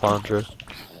single entendre.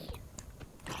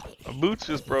 My boots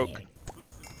just broke.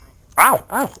 Ow!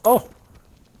 Ow! Oh!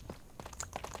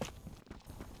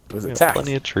 It was We have attacked.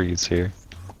 plenty of trees here.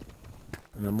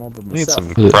 And I'm all by We need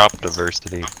myself. some crop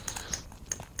diversity.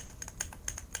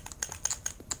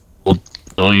 Well,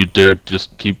 don't you dare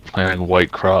just keep planting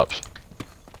white crops.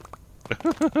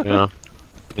 Yeah.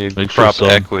 Need Make sure crop some-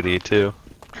 equity too.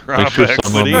 Make sure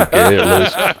some of them are gay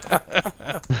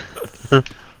at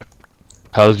least.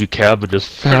 How's your cabbages?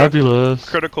 Fabulous.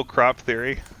 Critical crop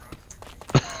theory.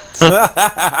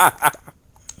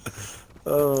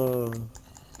 Oh.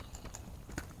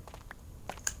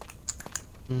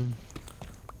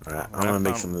 Alright, I'm gonna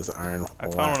make some of this iron. I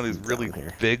found one of these down really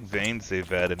here. big veins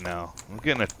they've added now. I'm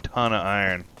getting a ton of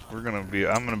iron. I'm gonna be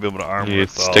able to armor You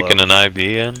this all sticking up. an IV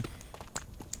in?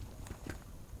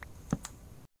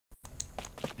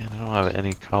 Man, I don't have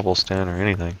any cobblestone or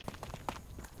anything.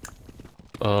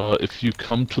 If you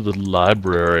come to the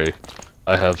library,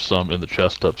 I have some in the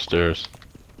chest upstairs.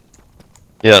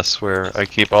 Yes, where I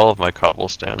keep all of my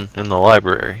cobblestone in the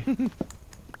library.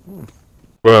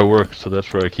 Where I work, so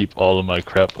that's where I keep all of my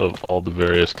crap of all the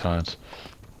various kinds.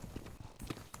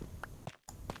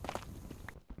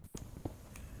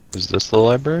 Is this the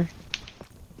library?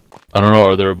 I don't know,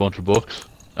 are there a bunch of books?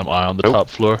 Am I on the Nope. top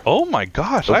floor? Oh my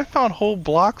gosh, I found whole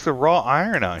blocks of raw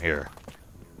iron out here.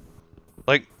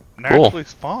 Like, naturally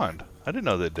spawned. I didn't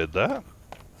know they did that.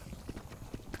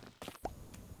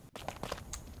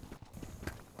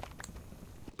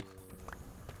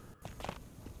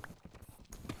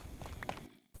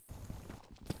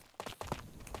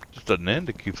 Just doesn't end,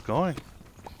 it keeps going.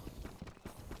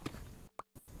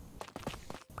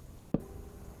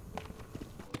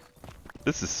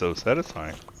 This is so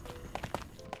satisfying.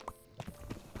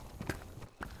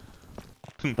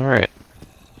 Alright.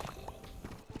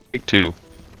 Take 2.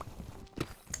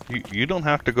 You don't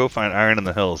have to go find iron in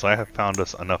the hills. I have found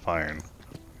us enough iron.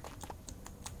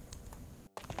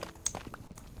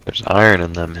 There's iron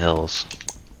in them hills.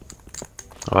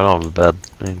 Oh, I don't have a bed.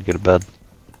 I need to get a bed.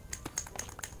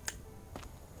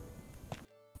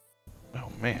 Oh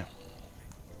man.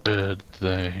 Bed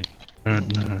thing.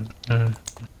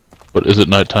 But is it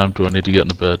nighttime? Do I need to get in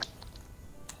the bed?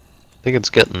 I think it's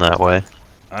getting that way.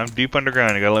 I'm deep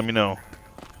underground. You gotta let me know.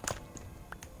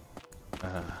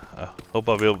 I hope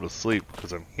I'll be able to sleep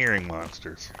because I'm hearing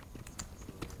monsters.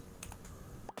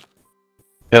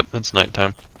 Yep, it's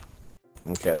nighttime.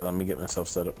 Okay, let me get myself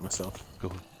set up myself.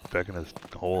 Go back in this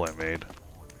hole I made.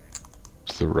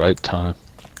 It's the right time.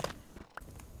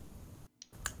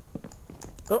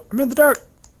 Oh, I'm in the dark!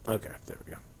 Okay, there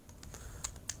we go.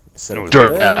 Set up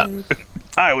Dirt. the bed.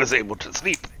 I was able to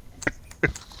sleep.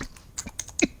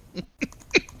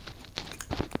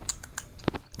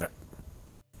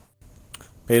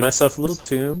 Made myself a little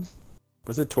tomb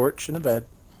with a torch and a bed.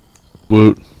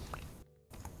 Woot.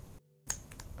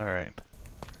 Alright.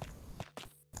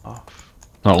 Off.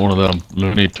 Not one of them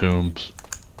Looney Tunes.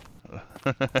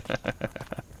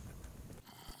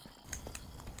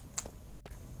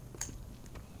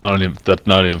 That's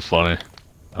not even funny.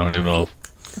 I don't even know if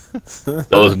that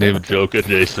wasn't even joke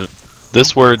adjacent.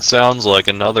 This word sounds like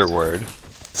another word.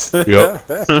 Yep.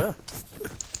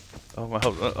 Oh my,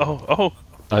 oh,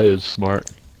 I is smart.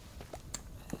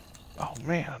 oh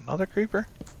man, another creeper?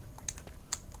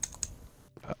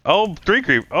 Oh, 3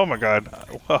 creep. Oh my god.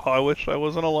 Well, I wish I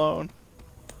wasn't alone.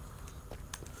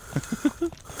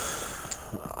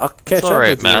 I'll catch It's up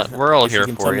alright, with Matt. you. We're all If here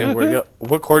can for tell me you. where to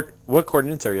go. What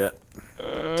coordinates are you at?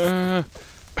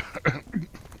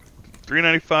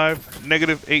 395,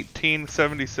 negative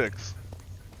 1876.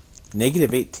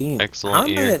 Negative 18. Excellent I'm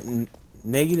year. at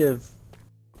negative.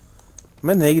 I'm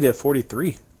at negative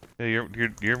 43. Yeah,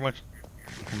 you're much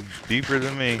deeper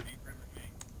than me.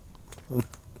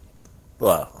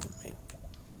 Well, I mean,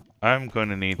 I'm going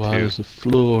to need Why to. is the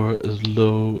floor as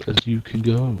low as you can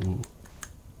go? I'm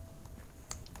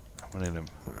gonna need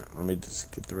alright, let me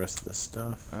just get the rest of this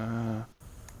stuff. to. And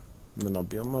then I'll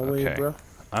be on my way, Okay. bro.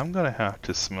 I'm gonna have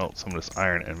to smelt some of this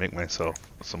iron and make myself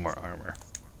some more armor.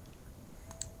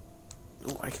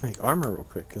 Oh, I can make armor real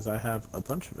quick because I have a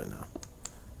bunch of it now.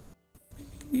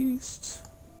 Beast.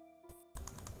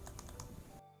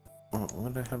 Oh,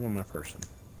 what did I have on my person?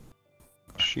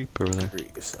 Sheep over there.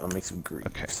 Greaves. I'll make some greaves.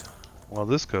 Okay. While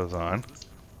this goes on,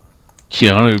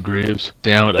 Keanu Reeves.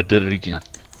 Damn it, I did it again.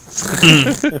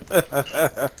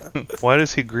 why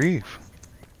does he grieve?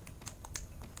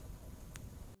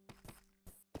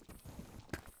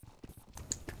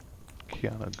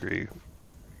 Keanu grieve.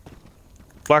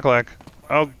 Black lag.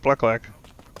 Oh, black lag.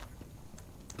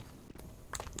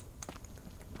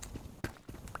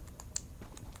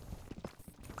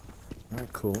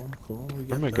 Alright, cool. We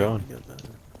Where am I that, going? we got that.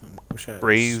 Wish I had a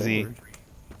Crazy. sword.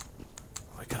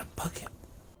 Oh, I got a bucket.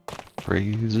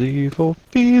 Crazy for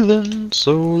feeling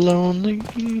so lonely.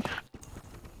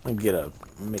 I'll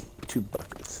make 2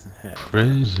 buckets. Have.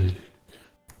 Crazy.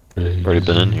 Already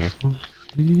been in here.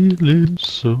 Feeling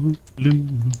so blue.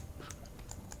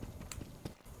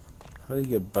 How do you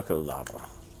get a bucket of lava?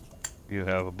 You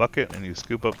have a bucket and you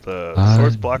scoop up the I-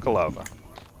 source block of lava.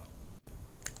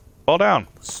 Fall down.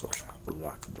 Source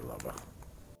block of lava.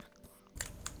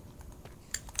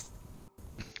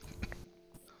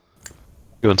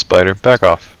 You and Spider, back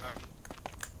off.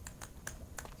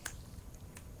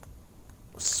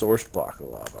 Source block of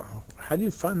lava. How do you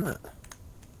find that?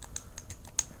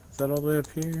 Is that all the way up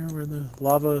here where the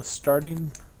lava is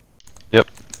starting? Yep.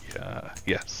 Yeah.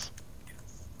 Yes.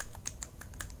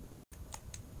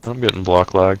 I'm getting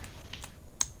block lag.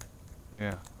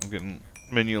 Yeah. I'm getting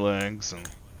menu lags and.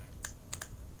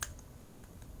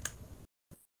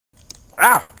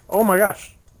 Ah! Oh my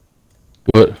gosh!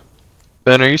 What?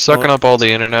 Ben, are you sucking up all the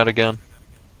internet again?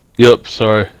 Yep,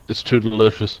 sorry. It's too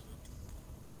delicious.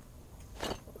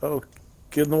 Oh,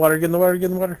 get in the water! Get in the water! Get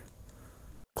in the water!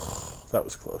 Oh, that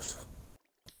was close.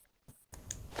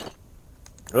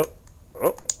 Oh,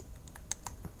 oh!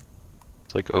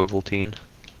 It's like Ovaltine.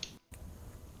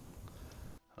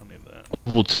 I need that.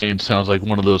 Ovaltine sounds like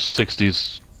one of those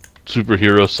 60s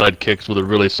superhero sidekicks with a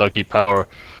really sucky power.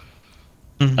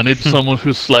 I need someone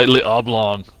who's slightly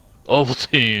oblong.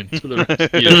 Ovaltine to the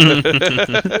rescue.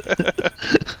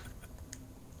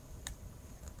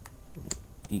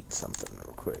 Eat something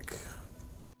real quick.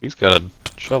 He's got a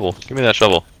shovel. Give me that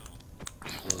shovel.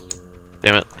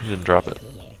 Damn it, he didn't drop it.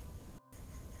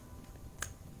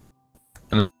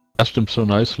 asked him so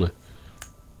nicely.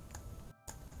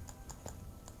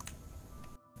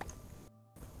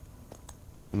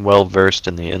 I'm well versed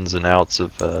in the ins and outs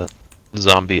of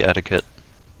zombie etiquette.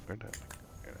 Where'd that?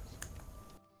 Here it is.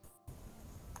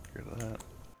 Get rid of that.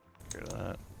 Get rid of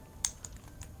that.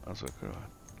 Also could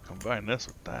combine this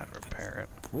with that and repair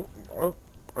it.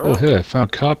 Oh, hey, I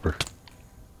found copper.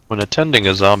 When attending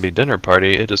a zombie dinner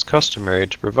party, it is customary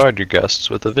to provide your guests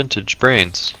with a vintage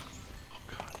brains.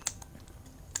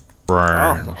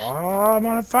 Brains. Oh, I'm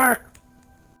on fire!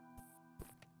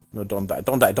 No, don't die,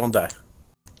 don't die, don't die.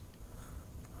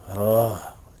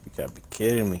 Oh, you gotta be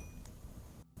kidding me.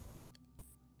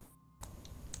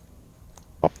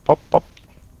 Pop, pop, pop.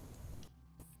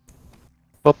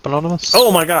 Pop, anonymous.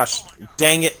 Oh my gosh!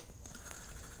 Dang it!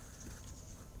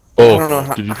 I Oh, don't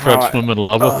know did you try to swim in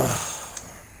lava?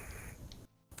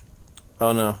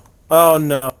 Oh no. Oh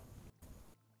no.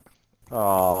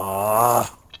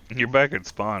 Oh. You're back at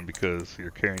spawn because you're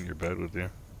carrying your bed with you.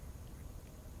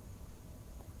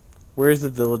 Where's the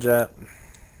village at?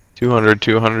 200,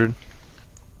 200.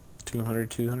 200,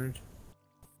 200?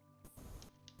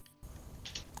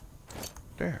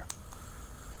 There.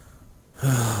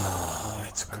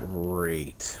 That's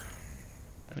great.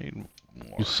 I need more.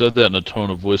 You said that in a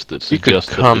tone of voice that You could suggests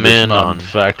come that it is in not on in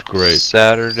fact great.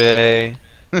 Saturday.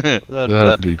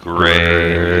 That'd be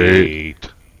great.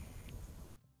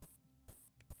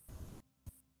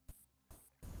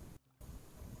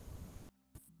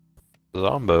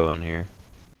 Zombo in here.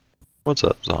 What's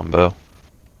up, Zombo?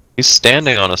 He's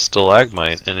standing on a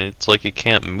stalagmite, and it's like he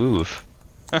can't move.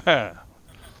 He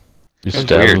That's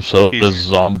stabbed weird. himself in his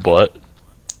zom butt.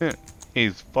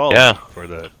 He's falling Yeah. for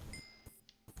that.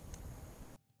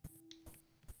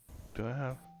 Do I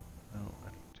have? No, I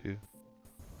need to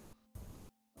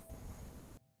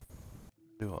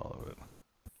do all of it.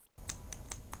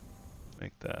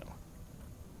 Make that.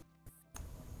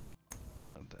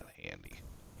 Not that handy.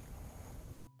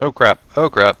 Oh crap, oh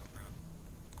crap.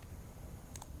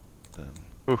 Then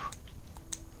Oof.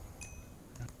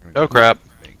 Oh crap.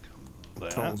 make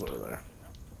that. Tom's over there.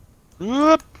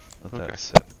 Whoop. Let Okay. that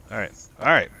sit. Alright,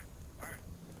 alright.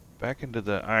 Back into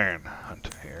the iron hunt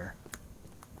here.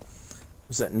 It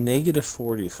was at negative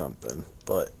 40 something,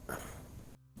 but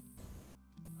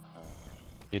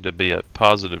Need to be at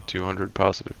positive 200,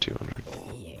 positive 200.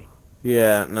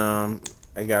 yeah, no,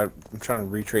 I'm trying to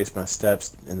retrace my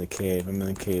steps in the cave. I'm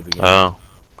in the cave again. Oh.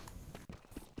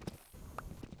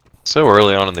 So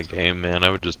early on in the game, man, I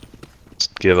would just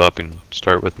give up and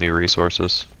start with new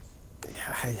resources.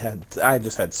 Yeah, I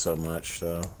just had so much,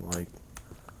 so like,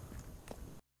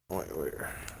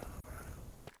 where?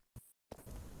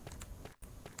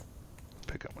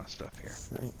 Pick up my stuff here.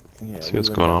 Yeah, See what's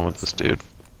going on with this dude.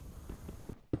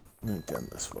 We went down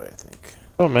this way, I think.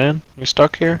 Oh man, you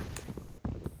stuck here?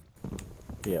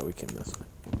 Yeah, we came this way.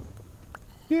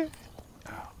 Yeah.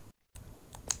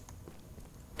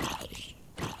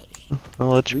 I'll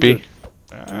let you We be.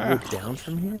 Did we go down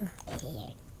from here?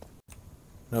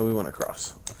 No, we went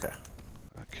across. Okay.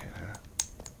 Okay.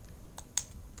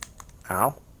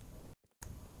 Ow.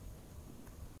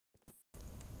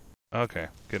 Okay.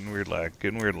 Getting weird lag.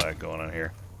 Getting weird lag going on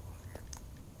here.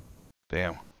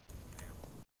 Damn.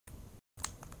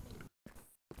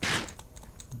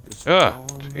 Ah,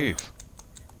 jeez.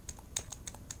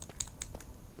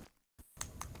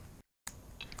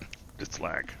 It's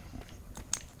lag.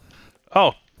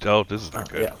 Oh, this is not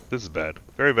good. Yeah. This is bad.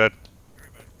 Very bad.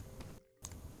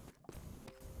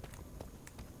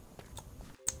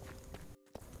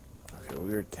 Okay,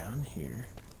 we were down here.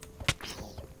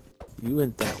 You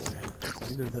went that way.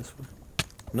 Did you go this way?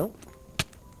 Nope.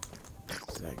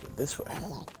 Did I go this way?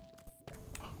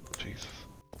 Jesus.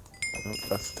 Nope,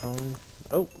 that's telling me.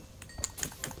 Oh,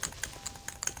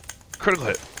 Critical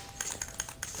hit.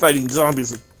 fighting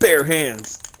zombies with bare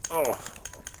hands. Oh.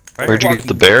 Where'd you get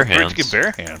the bare hands? Where'd you get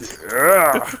bare hands?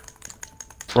 Yeah.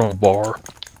 From a bar.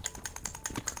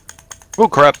 Oh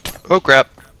crap! Oh crap!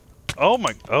 Oh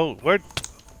my. Oh, what?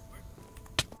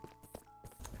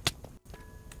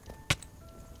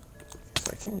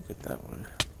 I can't get that one.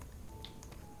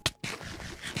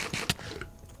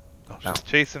 Oh, she's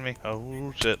chasing me.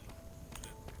 Oh shit.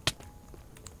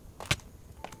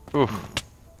 Oof.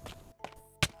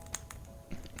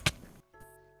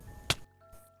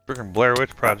 Freaking Blair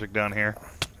Witch Project down here.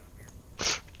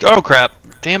 Oh crap!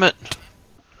 Damn it!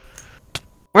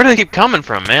 Where do they keep coming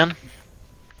from, man?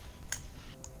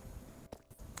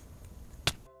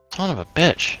 Son of a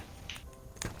bitch.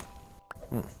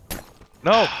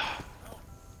 No!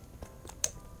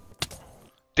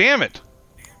 Damn it!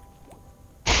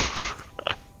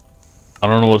 I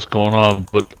don't know what's going on,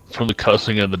 but from the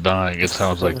cussing and the dying, it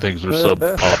sounds like things are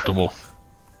suboptimal.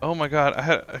 Oh my god,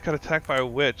 I got attacked by a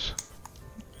witch.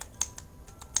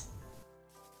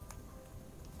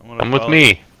 Come with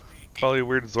me. Probably a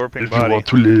weird Zorping If body. you want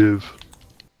to live.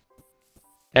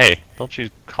 Hey, don't you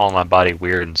call my body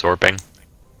weird and Zorping?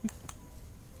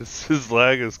 His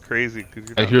lag is crazy. 'Cause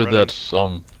you're I not hear running. that's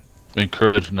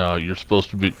encouraged now. You're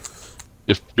supposed to be.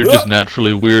 If you're just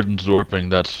naturally weird and Zorping,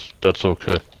 that's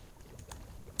okay.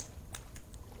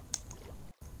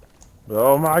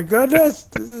 Oh my goodness,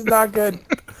 this is not good.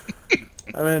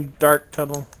 I'm in a dark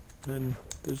tunnel, and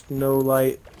there's no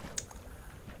light,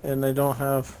 and I don't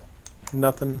have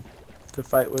nothing to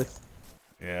fight with.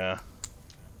 Yeah.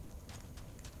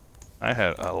 I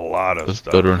had a lot of That's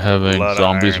stuff. better than having A lot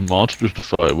zombies of and monsters to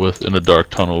fight with in a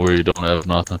dark tunnel where you don't have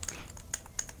nothing.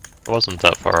 It wasn't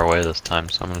that far away this time,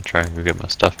 so I'm gonna try and go get my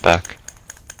stuff back.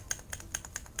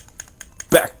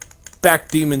 Back,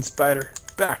 demon spider,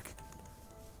 back.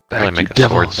 Really Back, make you a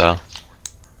sword devils. though.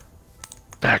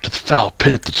 Back to the foul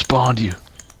pit that spawned you.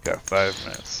 Got 5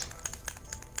 minutes.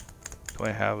 Do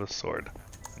I have a sword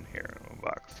in here in a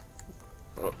box?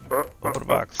 Open the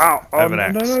box. Ow, I have an no,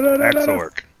 axe. no, Axe will no.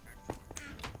 work.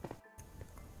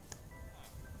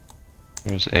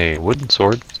 There's a wooden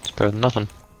sword. It's better than nothing.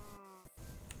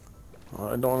 Oh,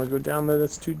 I don't want to go down there,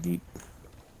 that's too deep.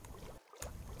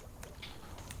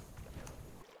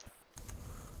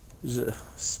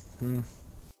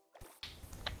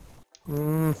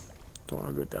 Don't want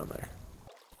to go down there.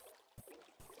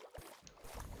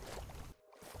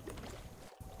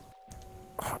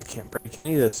 Oh, I can't break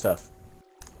any of this stuff.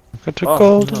 Got a Oh,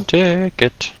 golden no.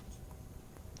 ticket.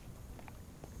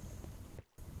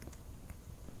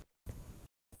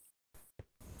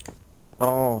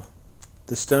 Oh,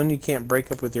 the stone you can't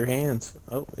break up with your hands.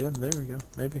 Oh, yeah, there we go.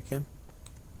 Maybe I can.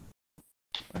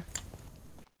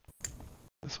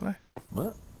 This way?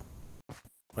 What?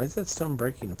 Why is that stone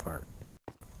breaking apart?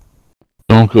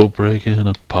 Don't go breaking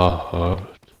apart. Oh,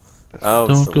 it's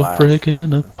Don't the go laugh.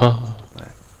 breaking apart.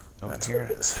 Over That's here.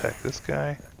 what it is. Attack this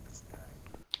guy.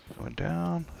 Going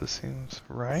down. This seems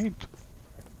right.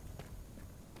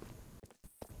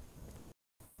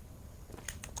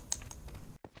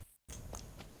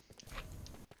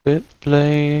 Quit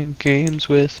playing games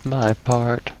with my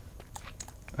part.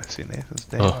 I see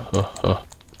Nathan's name.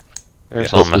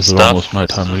 There's Yeah. all my Is it stuff. almost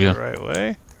nighttime The again? right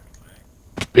way.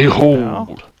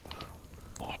 Behold!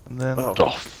 And then Oh,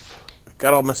 Stuff.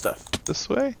 got all my stuff. this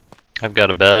way? I've got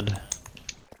a bed.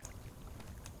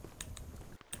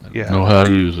 Yeah. Know how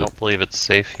to use I it. don't believe it's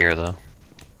safe here though.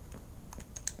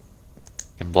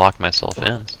 I can block myself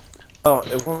in. Oh,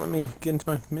 it won't let me get into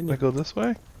my Can I menu. go this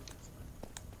way?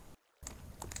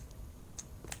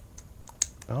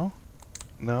 No?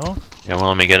 No? Yeah, won't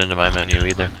let me get into my menu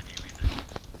either.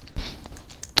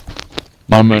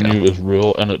 My menu is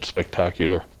real and it's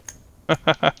spectacular.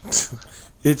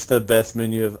 It's the best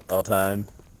menu of all time.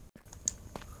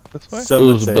 This way? Some It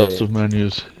would was the say, best of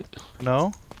menus.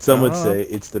 No? some No, would no, say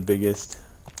it's the biggest.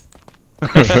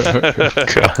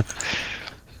 God.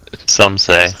 Some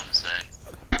say.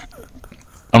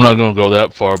 I'm not gonna go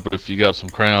that far, but if you got some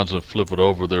crayons and flip it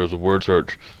over, there's a word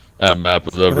search and map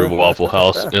of every Waffle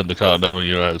House in the continental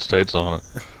United States on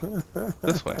it.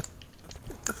 This way.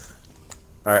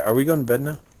 Alright, are we going to bed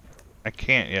now? I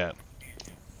can't yet.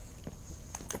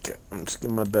 Okay, I'm just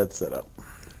getting my bed set up.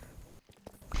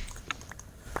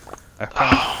 I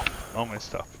found all my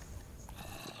stuff.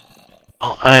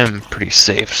 Well, I'm pretty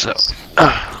safe, so.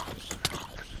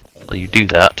 Well, you do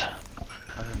that.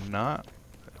 I am not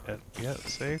yet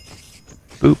safe.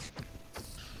 Boop.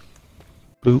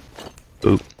 Boop.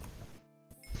 Boop.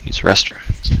 Use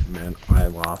restroom. Man, I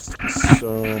lost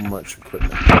so much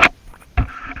equipment.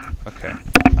 Okay.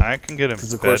 I can get in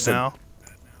 'Cause of bed course now.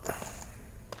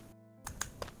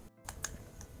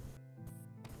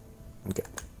 Okay.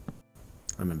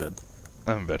 I'm in bed.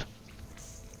 I'm in bed.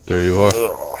 There you are.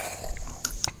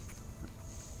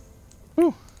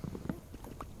 Whew.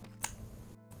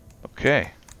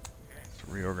 Okay. Let's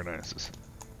reorganize this.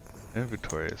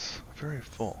 Inventory is very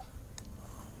full.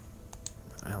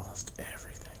 I lost everything.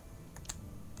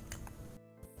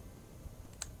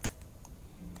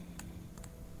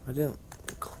 I didn't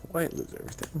quite lose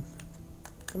everything.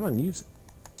 Come on, use it.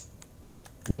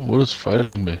 What is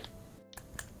fighting me?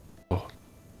 Oh,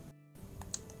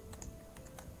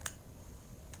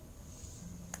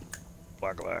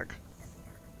 Black lag.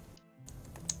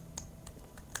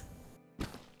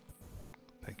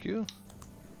 Thank you.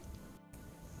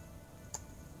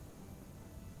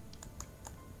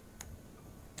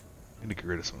 I need to get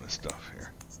rid of some of this stuff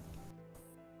here.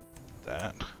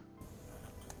 That.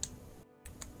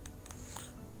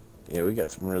 Yeah, we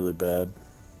got some really bad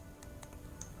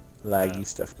laggy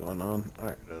stuff going on.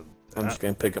 Alright, I'm just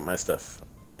gonna pick up my stuff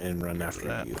and run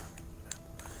after you.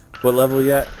 What level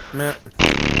you at, Matt?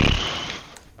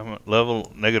 I'm at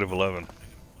level -11.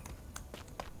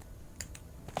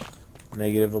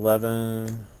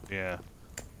 -11. Yeah.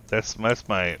 That's my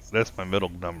middle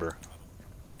number.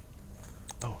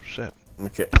 Oh shit.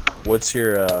 Okay. What's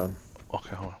your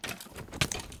Okay, hold on.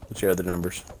 what's your other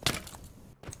numbers?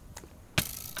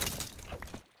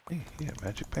 Hey, yeah,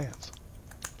 magic pants.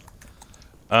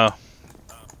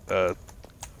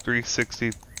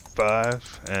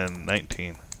 365 and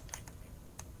 19.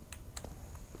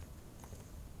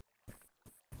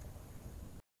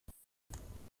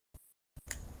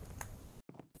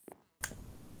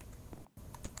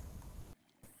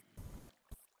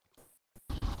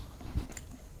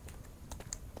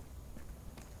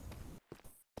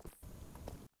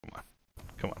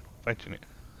 Come on, fight you. Are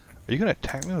you gonna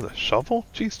attack me with a shovel?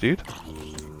 Jeez, dude.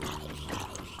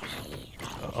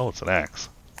 Oh, it's an axe.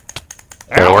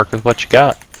 Gotta work with what you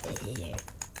got.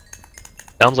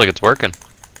 Sounds like it's working.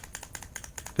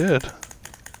 Did.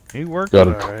 You worked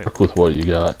Gotta alright. work with what you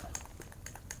got.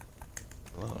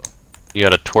 Oh. You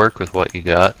gotta twerk with what you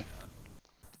got.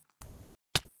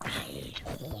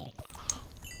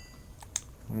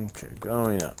 Okay,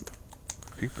 going up.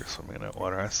 Creeper swimming in that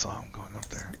water. I saw him going up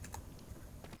there.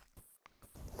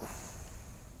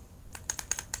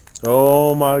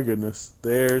 Oh my goodness.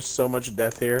 There's so much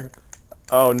death here.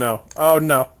 Oh no. Oh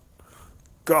no.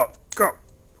 Go. Go.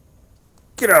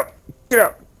 Get out. Get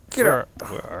out. Get out.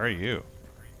 Where are you?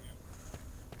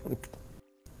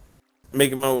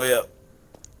 Making my way up.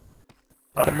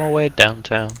 On my way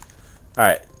downtown.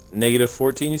 Alright.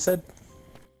 -14 you said?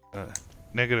 -9,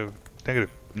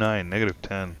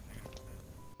 -10.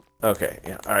 Okay,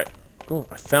 yeah, alright. Oh,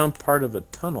 I found part of a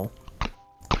tunnel.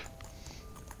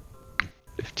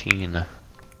 15.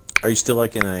 Are you still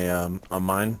like in a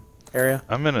mine area?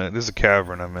 I'm in there's a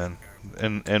cavern I'm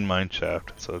in mine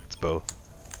shaft, so it's both.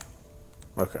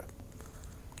 Okay.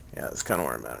 Yeah, that's kind of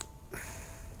where I'm at.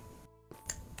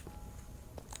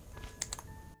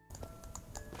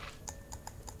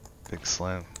 Big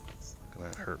slime.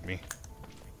 Gonna hurt me.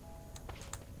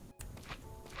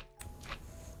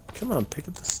 Come on, pick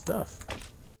up the stuff.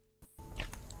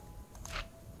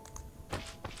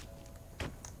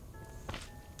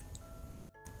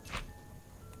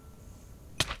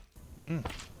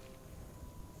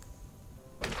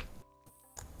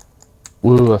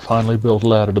 Woo, I finally built a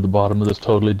ladder to the bottom of this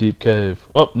totally deep cave.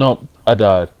 Oh, no, I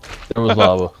died. There was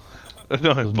lava.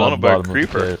 No, it's blown up by a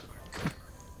creeper.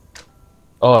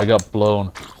 Oh, I got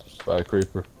blown by a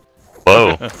creeper.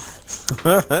 Whoa.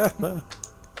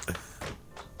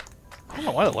 I don't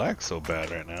know why it lags so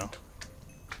bad right now.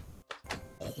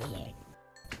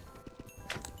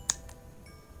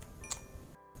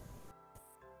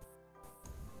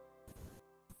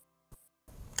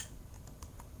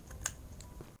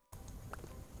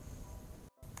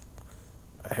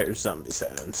 I hear zombie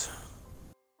sounds.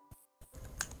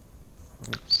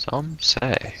 Some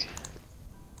say.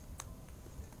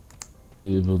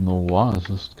 Even the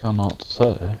wisest cannot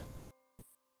say.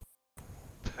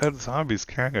 That zombie's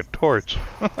carrying a torch.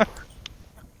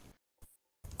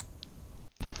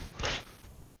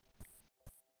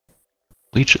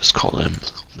 We just call him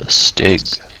the Stig.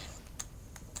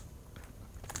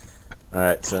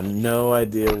 Alright, so no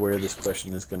idea where this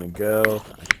question is gonna go.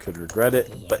 I could regret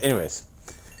it. But anyways.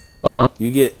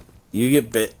 You get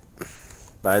bit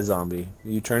by a zombie.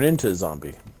 You turn into a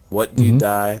zombie. What do you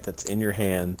die that's in your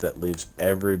hand that leaves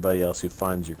everybody else who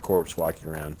finds your corpse walking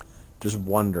around just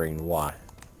wondering why?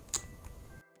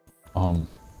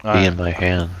 Be in my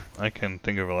hand. I can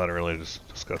think of a lot of really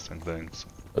disgusting things.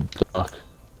 A duck.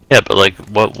 Yeah, but like,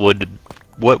 what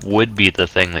would be the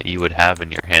thing that you would have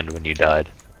in your hand when you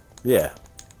died? Yeah.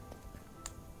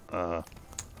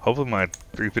 Hopefully my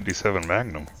 357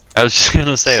 Magnum. I was just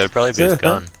gonna say, it would probably be his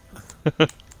gun.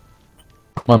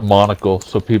 My monocle,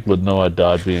 so people would know I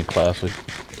died being classy.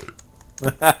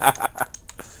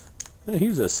 He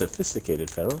was a sophisticated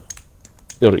fellow.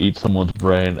 Go to eat someone's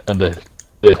brain, and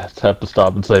they'd have to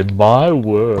stop and say, "My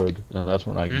word," and that's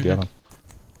when I can get them.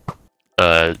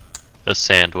 A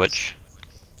sandwich.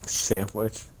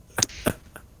 Sandwich.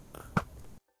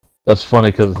 That's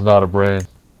funny because it's not a brain.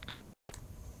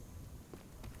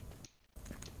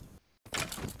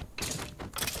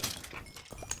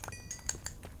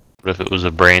 What if it was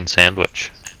a brain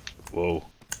sandwich? Whoa.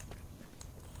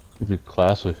 It'd be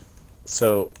classy.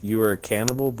 So, you were a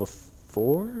cannibal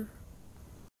before?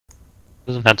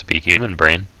 Doesn't have to be human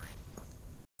brain.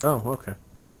 Oh, okay.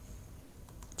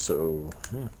 So,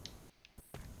 yeah.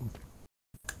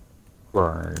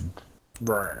 Burn.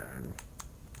 Burn.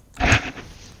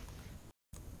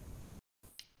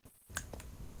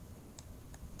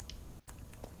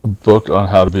 A book on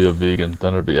how to be a vegan,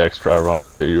 then it'd be extra ironic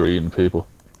that you're eating people.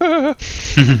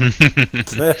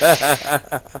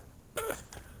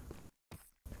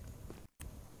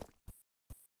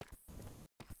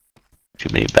 Too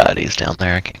many baddies down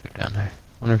there. I can't go down there.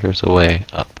 I wonder if there's a way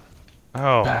up.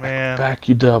 Oh, man. Back,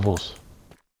 you devils.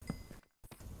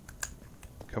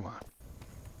 Come on.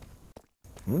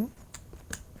 Hmm?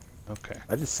 Okay.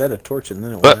 I just set a torch and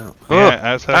then it What? went out. Yeah,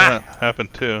 I was having that happen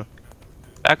too.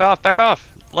 Back off, back off!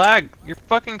 Lag! You're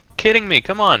fucking kidding me,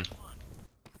 come on!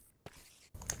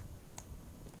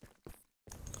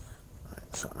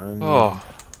 So Oh,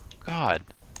 God.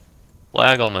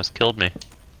 Lag almost killed me.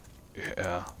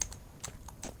 Yeah.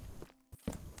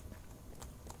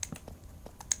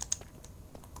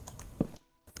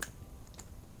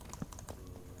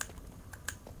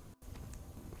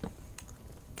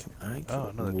 Can I get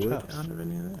another wood chest. out of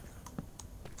any of that?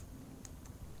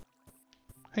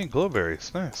 Hey,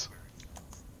 glowberries. Nice.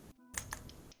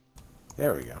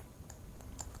 There we go.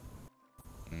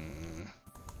 Mm.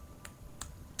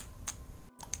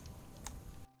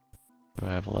 What do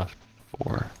I have left?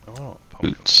 4 Oh,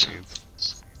 pumpkin boots.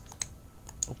 seeds.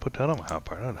 I'll put that on my hot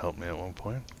bar. That'd help me at one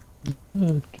point.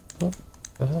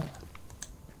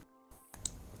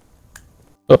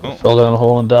 Oh, fell down a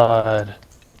hole and died.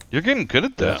 You're getting good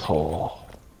at that. Death hole.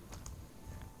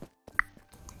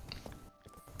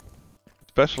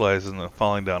 Specialize in the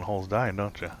falling down holes dying,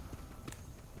 don't you?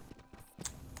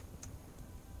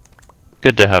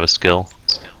 Good to have a skill.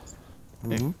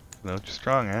 Mm-hmm. You know what you're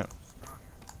strong at.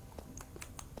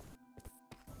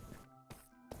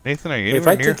 Nathan, are you If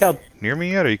I anywhere take out, near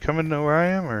me yet? Are you coming to where I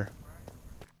am, or?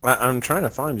 I'm trying to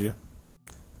find you,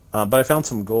 but I found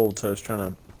some gold, so I was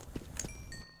trying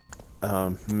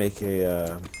to make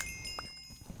a. I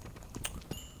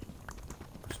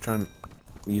was trying to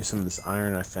use some of this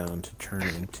iron I found to turn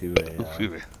it into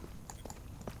Excuse me.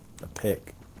 a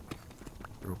pick,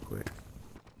 real quick.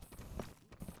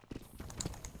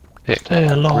 Pick. Stay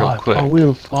Real alive. quick. I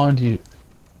will find you.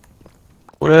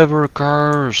 Whatever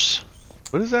occurs.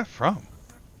 What is that from?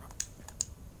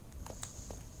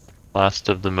 Last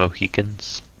of the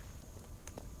Mohicans.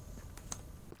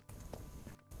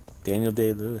 Daniel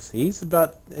Day-Lewis. It's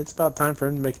about time for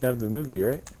him to make another movie,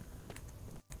 right?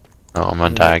 Oh, I'm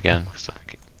gonna die again. 'Cause I'm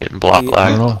getting block Yeah. I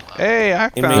don't lag. know. Hey, I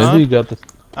It Maybe you found. got the.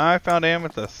 I found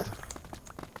amethyst.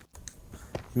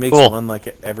 He makes Cool. one like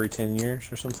every 10 years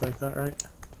or something like that, right?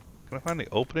 Can I find the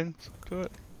openings to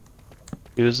it?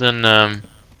 He was in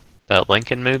that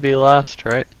Lincoln movie last,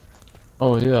 right?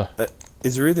 Oh yeah.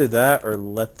 Is there either that or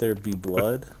Let There Be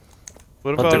Blood?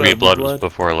 What Let about There Be Blood was Blood?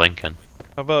 before Lincoln.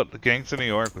 how about the Gangs of New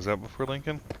York? Was that before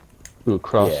Lincoln? Do a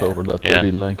crossover. Let Yeah. there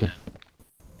be Lincoln.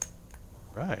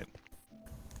 Right.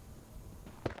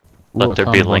 Let Ooh, There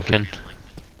I Be found a bunch of- Lincoln.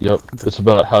 Yep. It's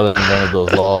about how they invented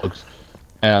those logs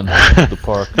and the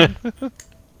park.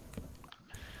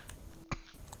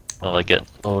 I like it.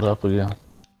 Load up again.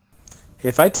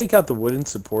 If I take out the wooden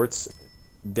supports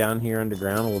down here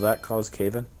underground, will that cause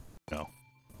cave-in? No.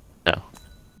 No.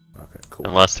 Okay, cool.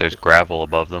 Unless there's gravel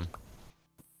above them.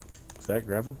 Is that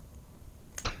gravel?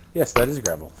 Yes, that is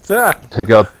gravel. Ah,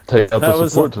 Take out That the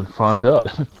was supports and find out.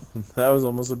 that was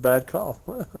almost a bad call.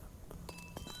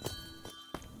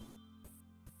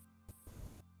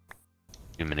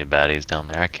 Too many baddies down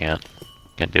there. I can't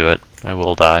do it. I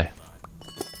will die.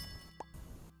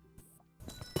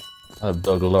 I've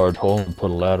dug a large hole and put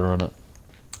a ladder in it.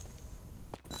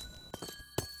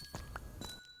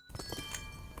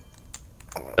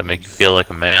 That make you feel like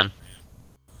a man.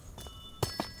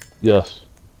 Yes.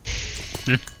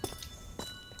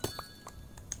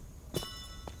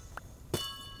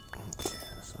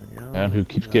 Man who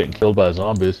keeps getting killed by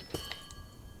zombies.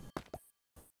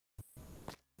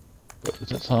 Is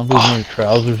that zombies wearing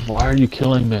trousers? Why are you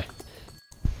killing me?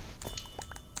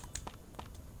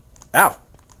 Ow!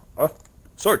 Oh,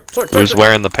 sword! Who's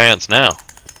wearing the pants now?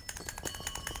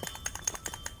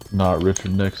 Not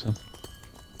Richard Nixon.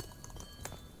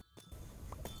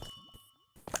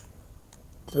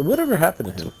 Whatever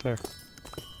happened to him? There.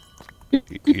 He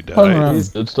Hung died. around He's-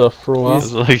 and did stuff for a It while.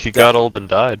 was like he got old and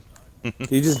died.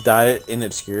 He just died in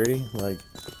obscurity, like.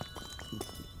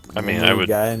 I mean, lonely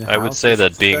guy in the I would house say or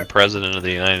that something being like president of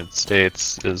the United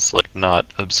States is like not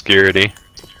obscurity.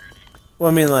 Well,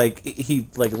 I mean, like he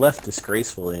like left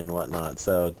disgracefully and whatnot.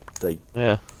 So like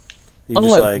Yeah. he just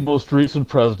Unlike like most recent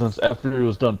presidents, after he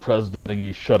was done presidenting,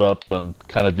 he shut up and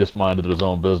kind of just minded his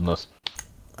own business.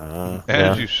 As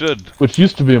Yeah. you should. Which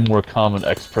used to be a more common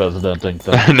ex-presidenting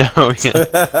thing. I know.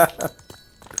 Yeah.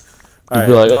 You'd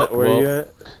be like, oh, where well, you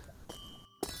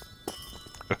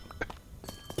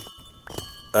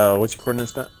at? What's your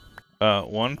coordinates now?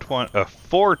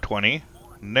 420,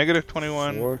 negative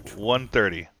 21,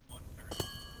 130.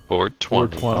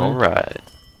 420. 420. All right.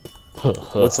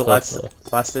 What's the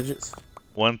last digits?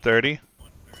 130.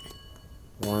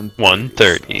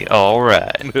 130. All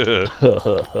right.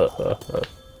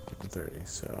 130.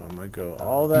 So I'm gonna go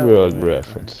all that Drug way.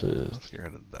 references. Let's get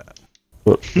rid of that.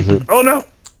 What is it? Oh no!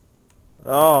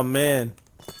 Oh man,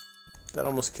 that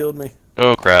almost killed me.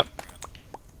 Oh crap.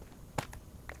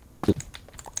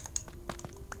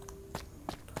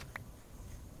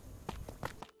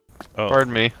 Oh,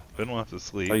 Pardon me. Ben wants to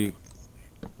sleep. Are you?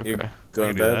 You're Okay.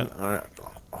 going to I can do bed? Alright.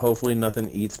 Hopefully nothing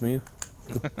eats me.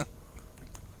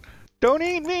 Don't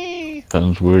eat me!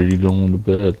 Depends where you going to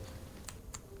bed.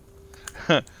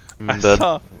 I Dead.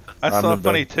 saw I'm a in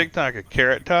funny bed. TikTok of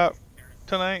Carrot Top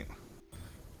tonight.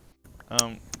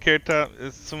 Carrot Top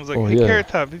someone's like, Oh, hey yeah. Carrot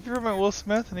Top, have you ever met Will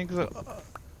Smith? And he goes,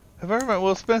 have I ever met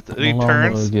Will Smith? And he Malama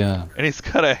turns again. and he's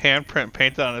got a handprint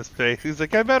painted on his face. He's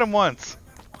like, I met him once.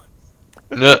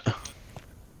 Nuh.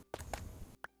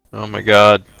 Oh my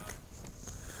god.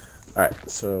 Alright,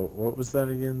 so what was that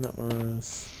again? That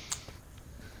was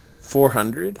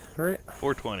 400, right?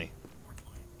 420.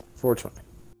 420.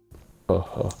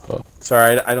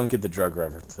 Sorry, I don't get the drug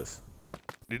references.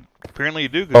 Apparently you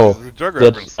do because it's a drug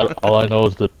reference. All I know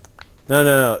is that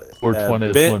No. 420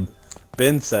 is Ben, when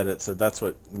Ben said it, so that's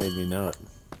what made me know it.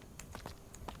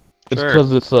 it's Sure.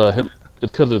 because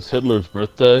it's Hitler's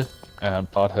birthday and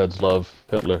potheads love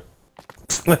Hitler.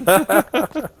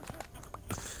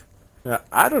 Now,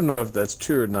 I don't know if that's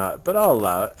true or not, but I'll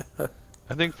allow it.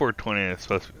 I think 420 is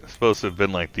supposed to have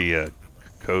been like the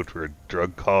code for a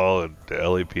drug call at the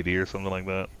LAPD or something like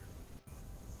that.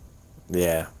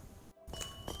 Yeah.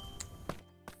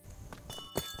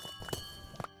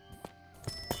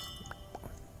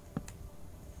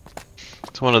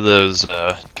 It's one of those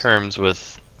terms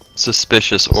with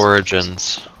suspicious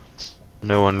origins.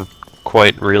 No one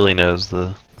quite really knows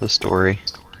the story.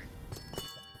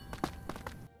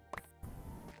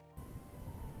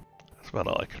 That's about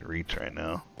all I can reach right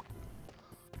now.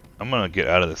 I'm gonna get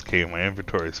out of this cave. My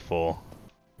inventory is full.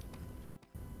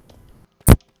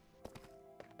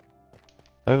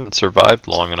 I haven't survived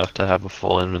long enough to have a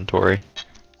full inventory.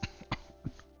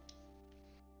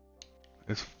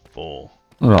 It's full.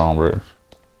 Wrong, bro.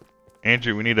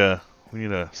 Andrew, we need a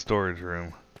storage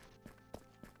room.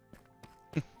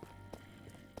 I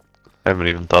haven't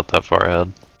even thought that far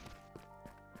ahead.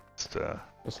 Just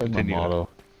That's like my continue. motto.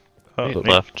 Oh, Nate Nate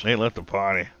left. Nate left the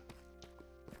party.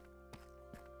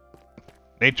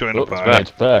 Nate joined Oh, the party.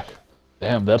 Nate's back.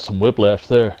 Damn, that's some whiplash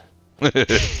there.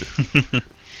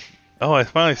 Oh, I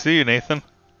finally see you, Nathan.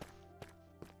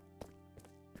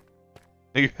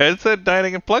 Your headset died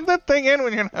again. Plug that thing in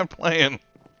when you're not playing.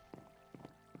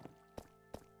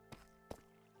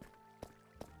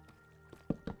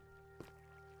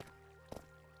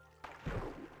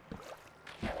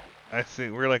 I see.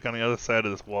 We're like on the other side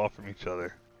of this wall from each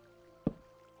other.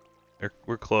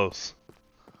 We're close.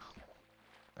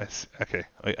 I see. Okay,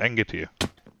 I can get to you.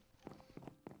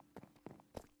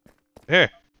 Here.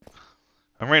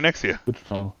 I'm right next to you. Which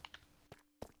one?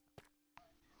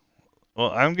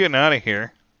 Well, I'm getting out of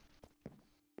here.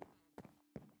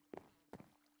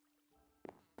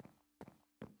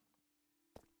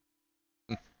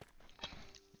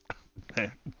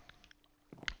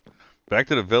 Back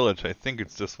to the village. I think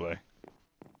it's this way.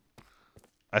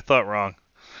 I thought wrong.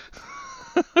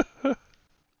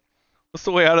 What's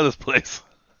the way out of this place?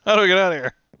 How do we get out of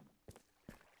here?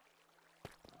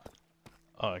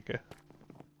 Oh, okay.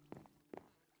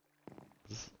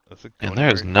 That's a And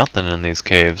there's nothing in these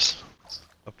caves.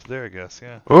 up to there, I guess.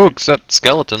 Yeah. Oh, except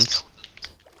skeletons.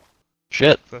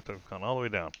 Shit. Except I've gone all the way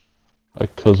down. My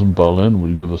cousin Balin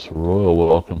would give us a royal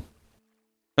welcome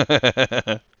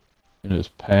in his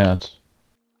pants.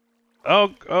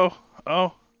 Oh.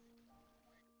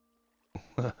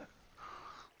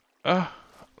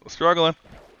 Struggling.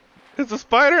 There's a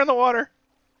spider in the water.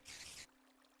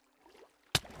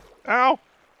 Ow.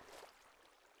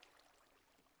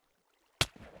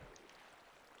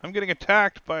 I'm getting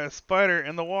attacked by a spider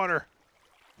in the water.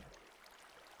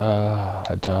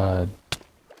 I died.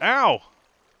 Ow.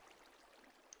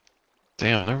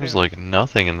 Damn, there was like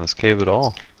nothing in this cave at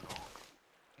all.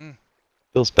 Mm.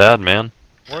 Feels bad, man.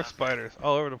 More spiders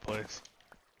all over the place.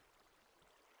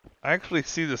 I actually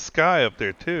see the sky up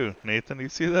there too. Nathan, do you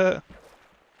see that?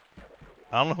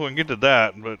 I don't know if we can get to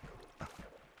that, but...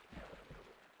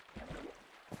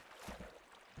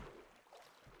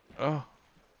 Oh.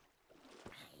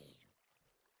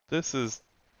 This is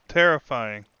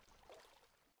terrifying.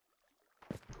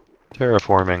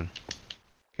 Terraforming.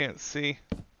 Can't see.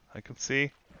 I can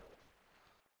see.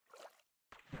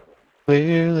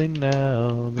 Clearly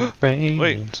now the rain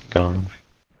Wait. is gone.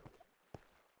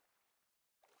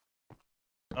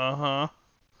 Uh-huh.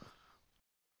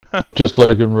 Just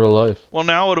like in real life. Well,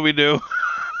 now what do we do?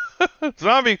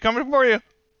 Zombie, coming for you.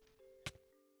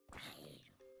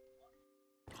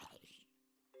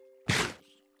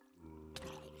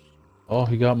 Oh,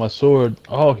 he got my sword.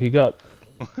 Oh, he got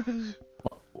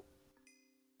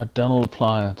a dental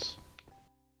appliance.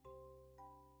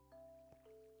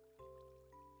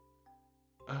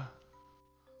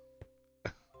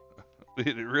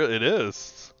 It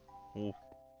is. I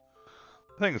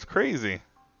think it's crazy.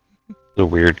 The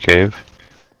weird cave.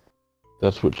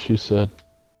 That's what she said.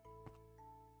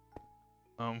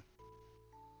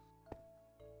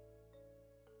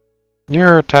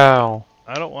 You're a towel.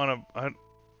 I don't want to.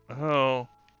 Oh.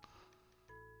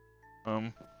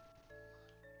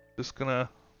 Just gonna.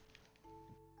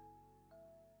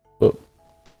 Oh.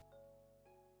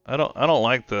 I don't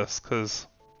like this because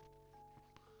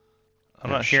I'm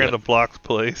Oh, not hearing shit. the blocks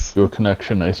place. Your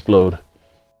connection explode.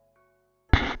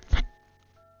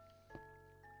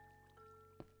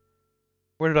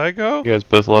 Where did I go? You guys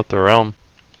both left the realm.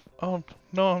 Oh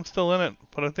no, I'm still in it,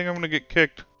 but I think I'm gonna get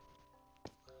kicked.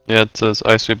 Yeah, it says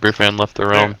Ice Super Fan left the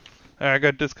realm. I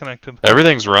got disconnected.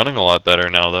 Everything's running a lot better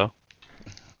now, though.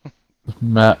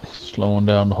 Matt slowing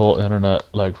down the whole internet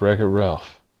like Wreck-It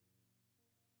Ralph.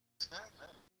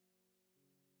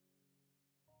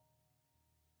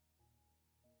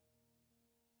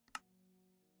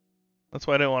 That's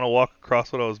why I didn't want to walk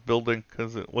across what I was building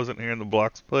because it wasn't hearing the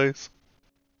blocks place.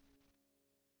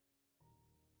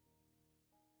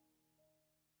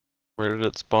 Where did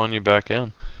it spawn you back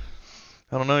in?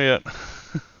 I don't know yet.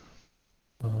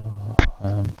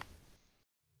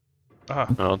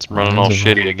 Oh, it's running all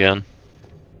shitty again.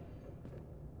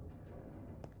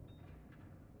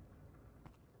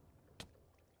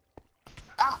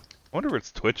 I wonder if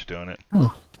it's Twitch doing it.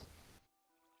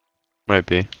 Might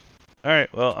be.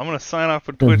 Alright, well, I'm gonna sign off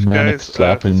with Twitch, guys.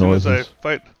 Slapping as soon as noises. I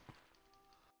fight.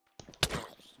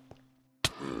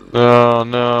 Oh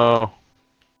no.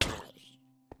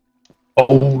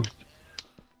 Oh.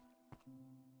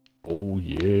 Oh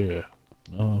yeah.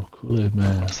 No, Kool-Aid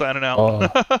man. I'm signing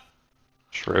out.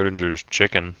 Schrodinger's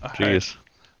chicken. Jeez.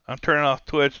 I'm turning off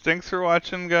Twitch. Thanks for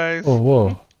watching, guys. Oh,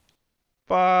 whoa.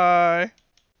 Bye.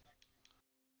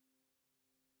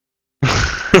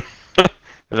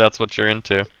 If that's what you're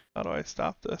into. How do I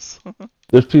stop this?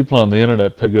 There's people on the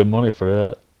internet pay good money for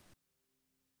that.